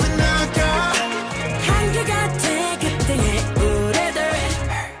잡은 나가 한결같아 그때의 우리들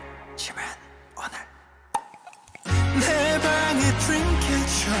지만 오늘 내 방의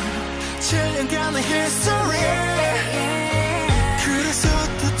드림캐쳐 7년간의 history 그래서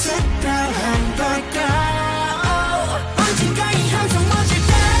더 특별한 걸까 언젠가 이 함성 멎을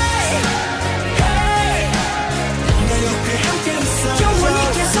때 hey. 내 옆에 함께 있어줘 영원히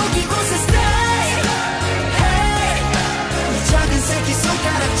계속 이곳에 stay hey. 이 작은 새끼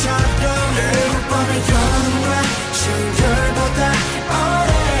손가락처럼 늘 뻔한 여름과 추울보다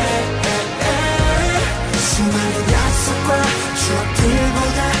오래 수많은 약속과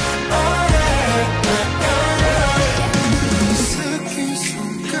추억들보다 오래 스킨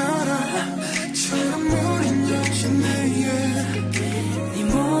손가락처럼 우린 여전해 네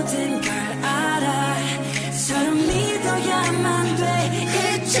모든 걸 알아 서로 믿어야만 돼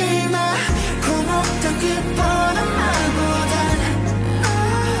잊지마 고맙단 그 뻔한 말보단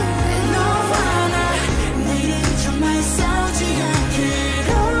너와 나 내일은 정말 싸우지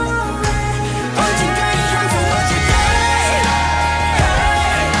않기로 해 언젠가 이 함성 멎을 때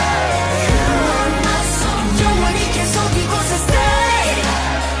영원히 계속 이곳에 stay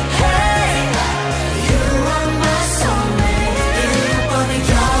hey. You are my soulmate 이번에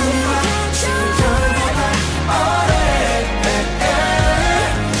여름과 추울보다 오래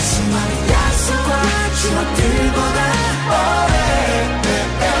수많은 약속과 추억들보다 오래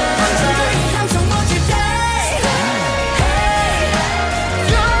언젠가 이 함성 멎을 때 hey.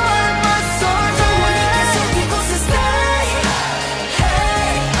 You are my 영원히 soulmate 계속 이곳에 stay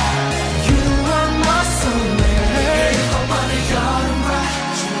hey. You are my soulmate 이번에 여름과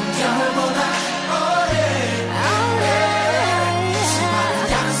추운 겨울보다 오래 수많은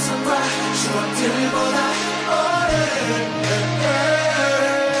약속과 추억들보다 오래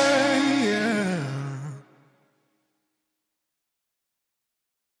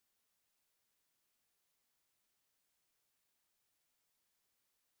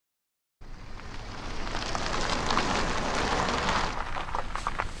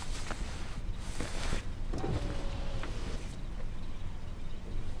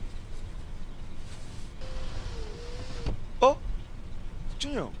어?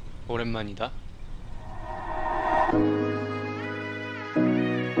 국준이 형 오랜만이다.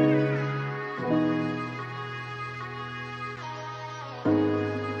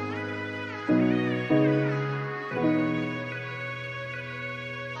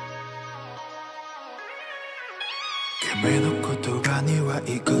 매놓고 또 가니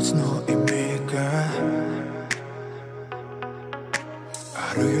いくつの意味が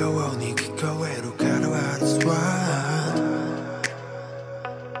あるように聞こえるからThat's right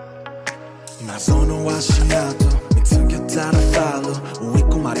謎の足跡見つけたらファロー追い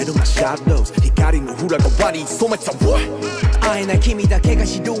込まれるマシャドウ光の裏側に染めた What? 会えない君だけが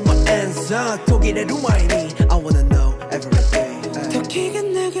知る My answer 途切れる前に I wanna know everything 時が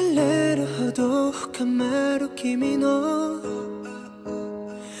流れるほど深まる君の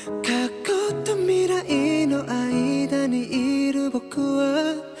過去と未来の間にいる僕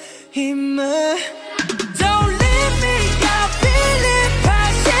は今 Don't leave me, I believe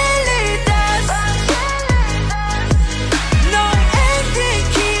走り出す No ending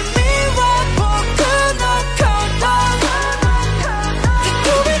君は僕のことたと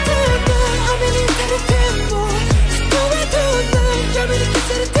えどんな雨に打たれてもたとえどんな闇に消さ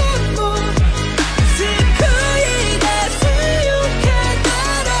れても救い出すよ必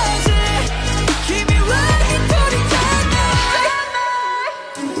ず君は一人じゃない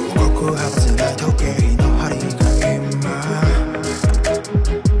告発な時計の針が今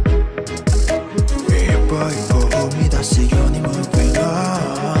一歩一歩踏み出すように Moving on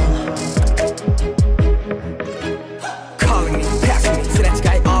Calling me, passing me すれ違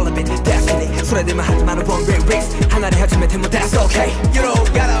い all of it Destiny それでも始まる one way race 離れ始めても That's okay You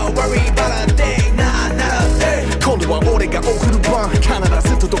don't gotta worry about a thing Nah, not a thing 今度は俺が送る番必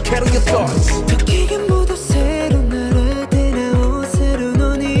ず届ける Your thoughts 時が戻せるなら出直せる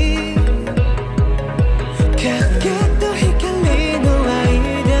のに影と光の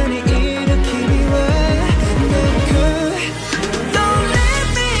間にいる君は泣く Don't leave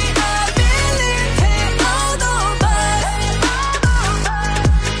me, I believe in all of us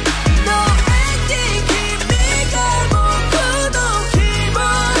No ending 君が僕の希望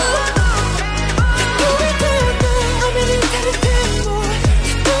たとえどんな雨に打たれてもた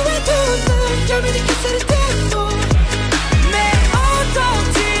とえどんな闇に消されても目を閉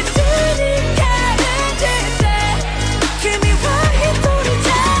じずに感じて君は一人じ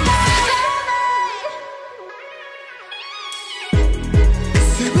ゃない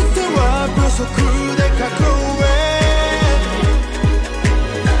全ては秒速で確認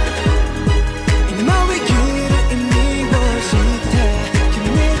今を生きる意味を知って君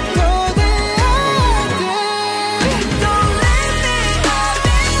と出会って Don't let me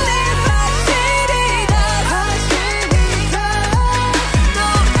believe 走り出す No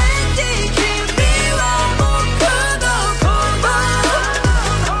ending 君は僕のことた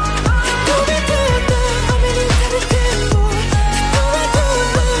とえどんな雨に打たれてもたとえどん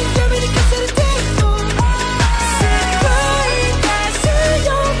な闇に消されても救い出すよ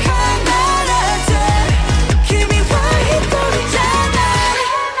必ず君は一人じゃない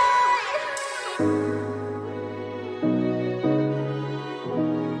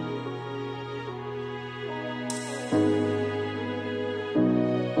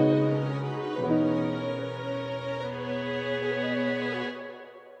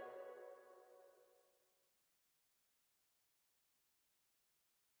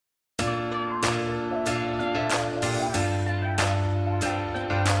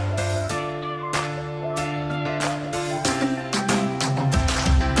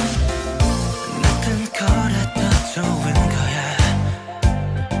어떤 거라도 좋은 거야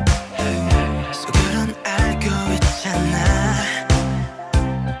속으론 알고 있잖아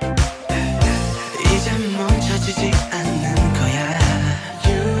이제 멈춰지지 않는 거야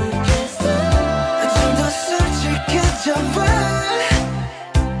좀 더 솔직해져봐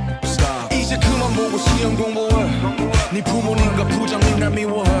이제 그만 보고 시험 공부해 네 부모님과 부장님 날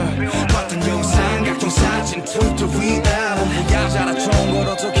미워해 봤던 영상 각종 사진 트위터 위에 전부야 잘했던 걸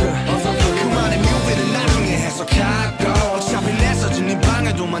어떡해 그만의 뮤비를 나중에 해석하고 어차피 내 사진 네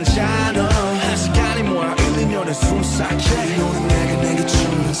방에도 많잖아 한 시간이 뭐야 1, 2년의 순삭해 너는 내게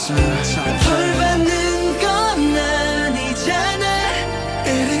주면서 벌 받는 건 아니잖아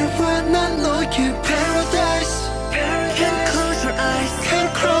이리 와 난 너의 paradise Can't close your eyes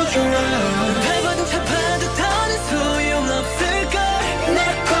Can't close your eyes 밟아도 잡아도 더는 소용없을걸 날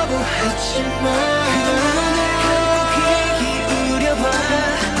거부하지마 그동안 날 감고 귀 기울여봐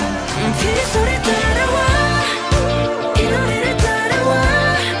네 소리 따라와 이 노래를 따라와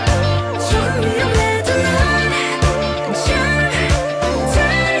조금 위험해도 난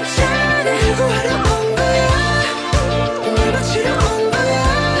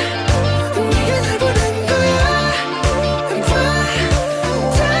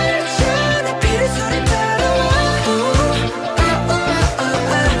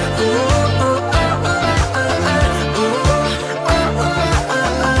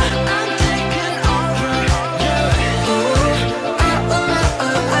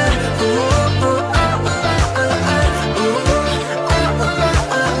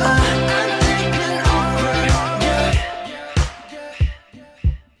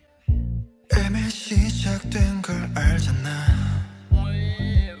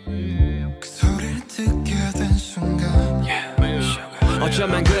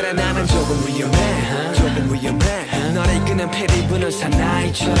어쩌면 그래 나는 조금 위험해 조금 위험해 너를 이끄는 피리 부는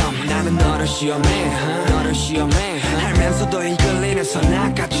사나이처럼 나는 너를 시험해 너를 시험해 알면서도 이끌리는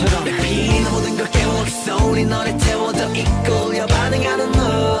선악가처럼 내 피는 모든 걸 깨워겠어 우리 너를 태워도 이끌려 반응하는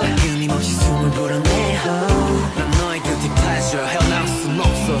너 끊임없이 숨을 불어내 난 너의 guilty pleasure 헤어나올 순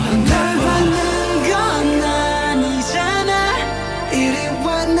없어 날 받는 건 아니잖아 이리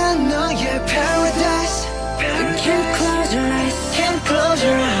와 난 너의 paradise Can't close your eyes Can't close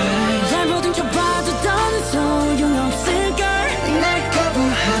your eyes 날 보든 좁아도 더는 소용없을걸 날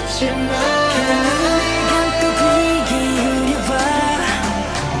거부하지 마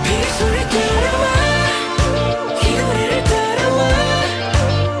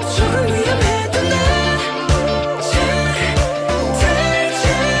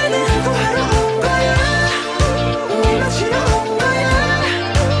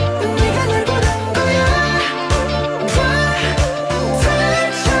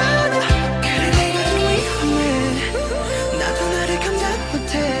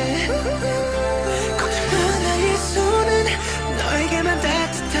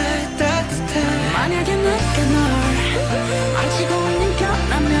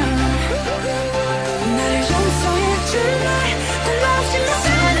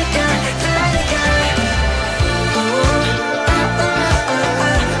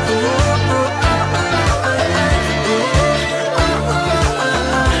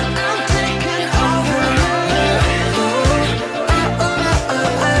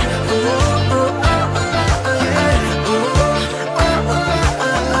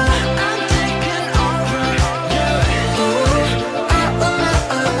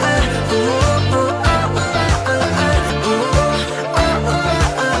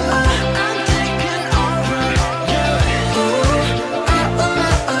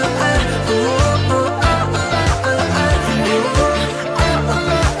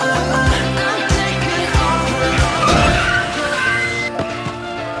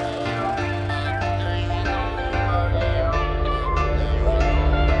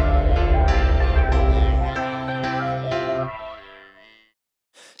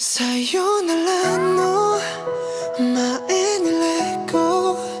Sayonara no mae ni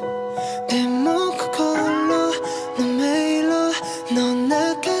lego Demo kokoro no meiro no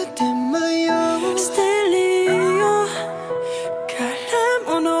naka de mayo Stereo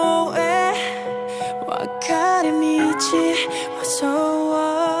karamono e wakare michi waso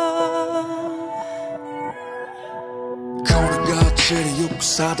거리가 지리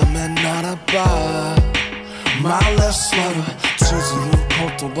육사다면 알아봐 My left sweater 수지로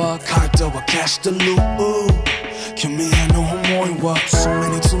호도바 갈대와 cash the loop 기미한 호모이와 So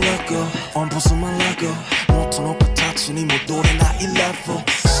many to let go 언부수만 let go 모터 높아 다치니 모도래 나 11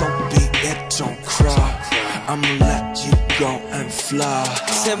 So be it don't cry I'ma let you go and fly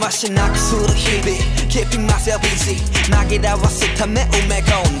새 맛이 나게 술을 희비 Keeping myself easy 낙이라 왔을 때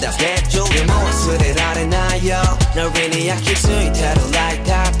매운매가 온다 개조리 모아 술을 아래나요 널 really 약해 스위트로 like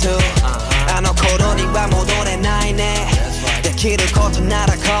tattoo I know 코로니와 모도래 나이네 내 길을 걷어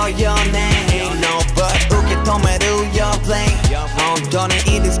날아가요네 Ain't no but 웃게 토메루 your plane 엉덩이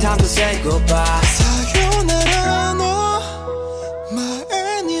it is time to say goodbye 사요나라 너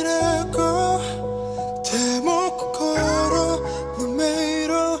마엔이라고 대목고 걸어 너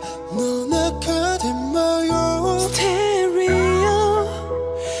메이로 너 나카데마요 Stereo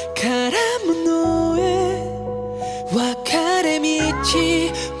karamonoe wakare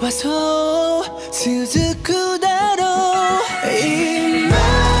michi waso suzuku daro今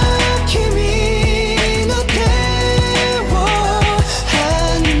君の手を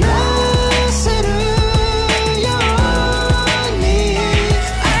離せるように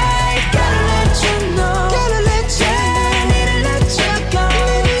I gotta let you know Gotta let you Need to let you go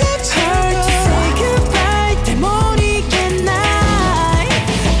Hard to say goodbye でも逃げない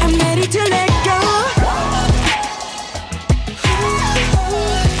I'm ready to let go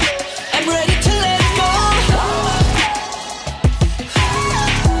I'm ready to let go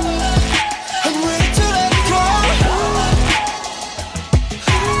I'm ready to let go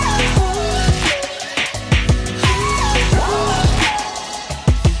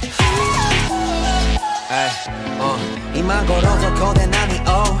今頃どこで何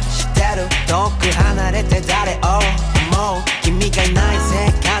をしてる遠く離れて誰を思う君がいない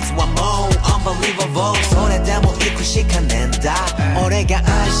生活はもう Unbelievable それでも行くしかねえんだ俺が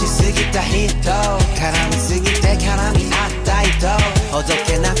愛しすぎた人絡みすぎて絡み合った人ほど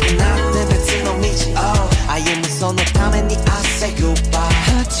けなくなって別の道を歩むそのために I say goodbye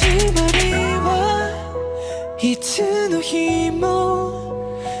始まりはいつの日も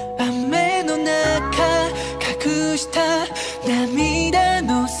雨の中隠した涙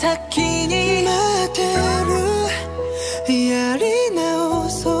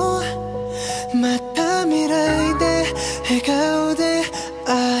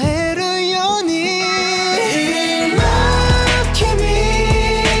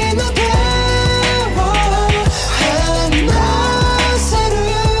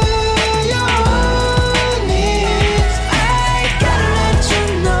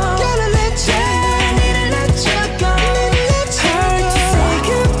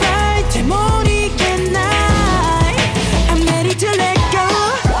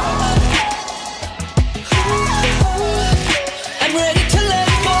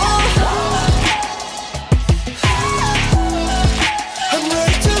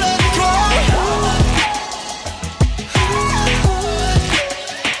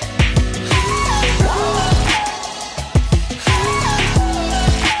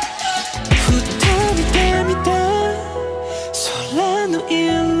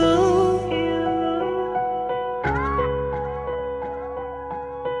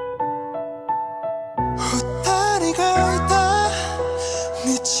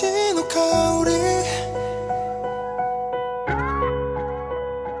道の香り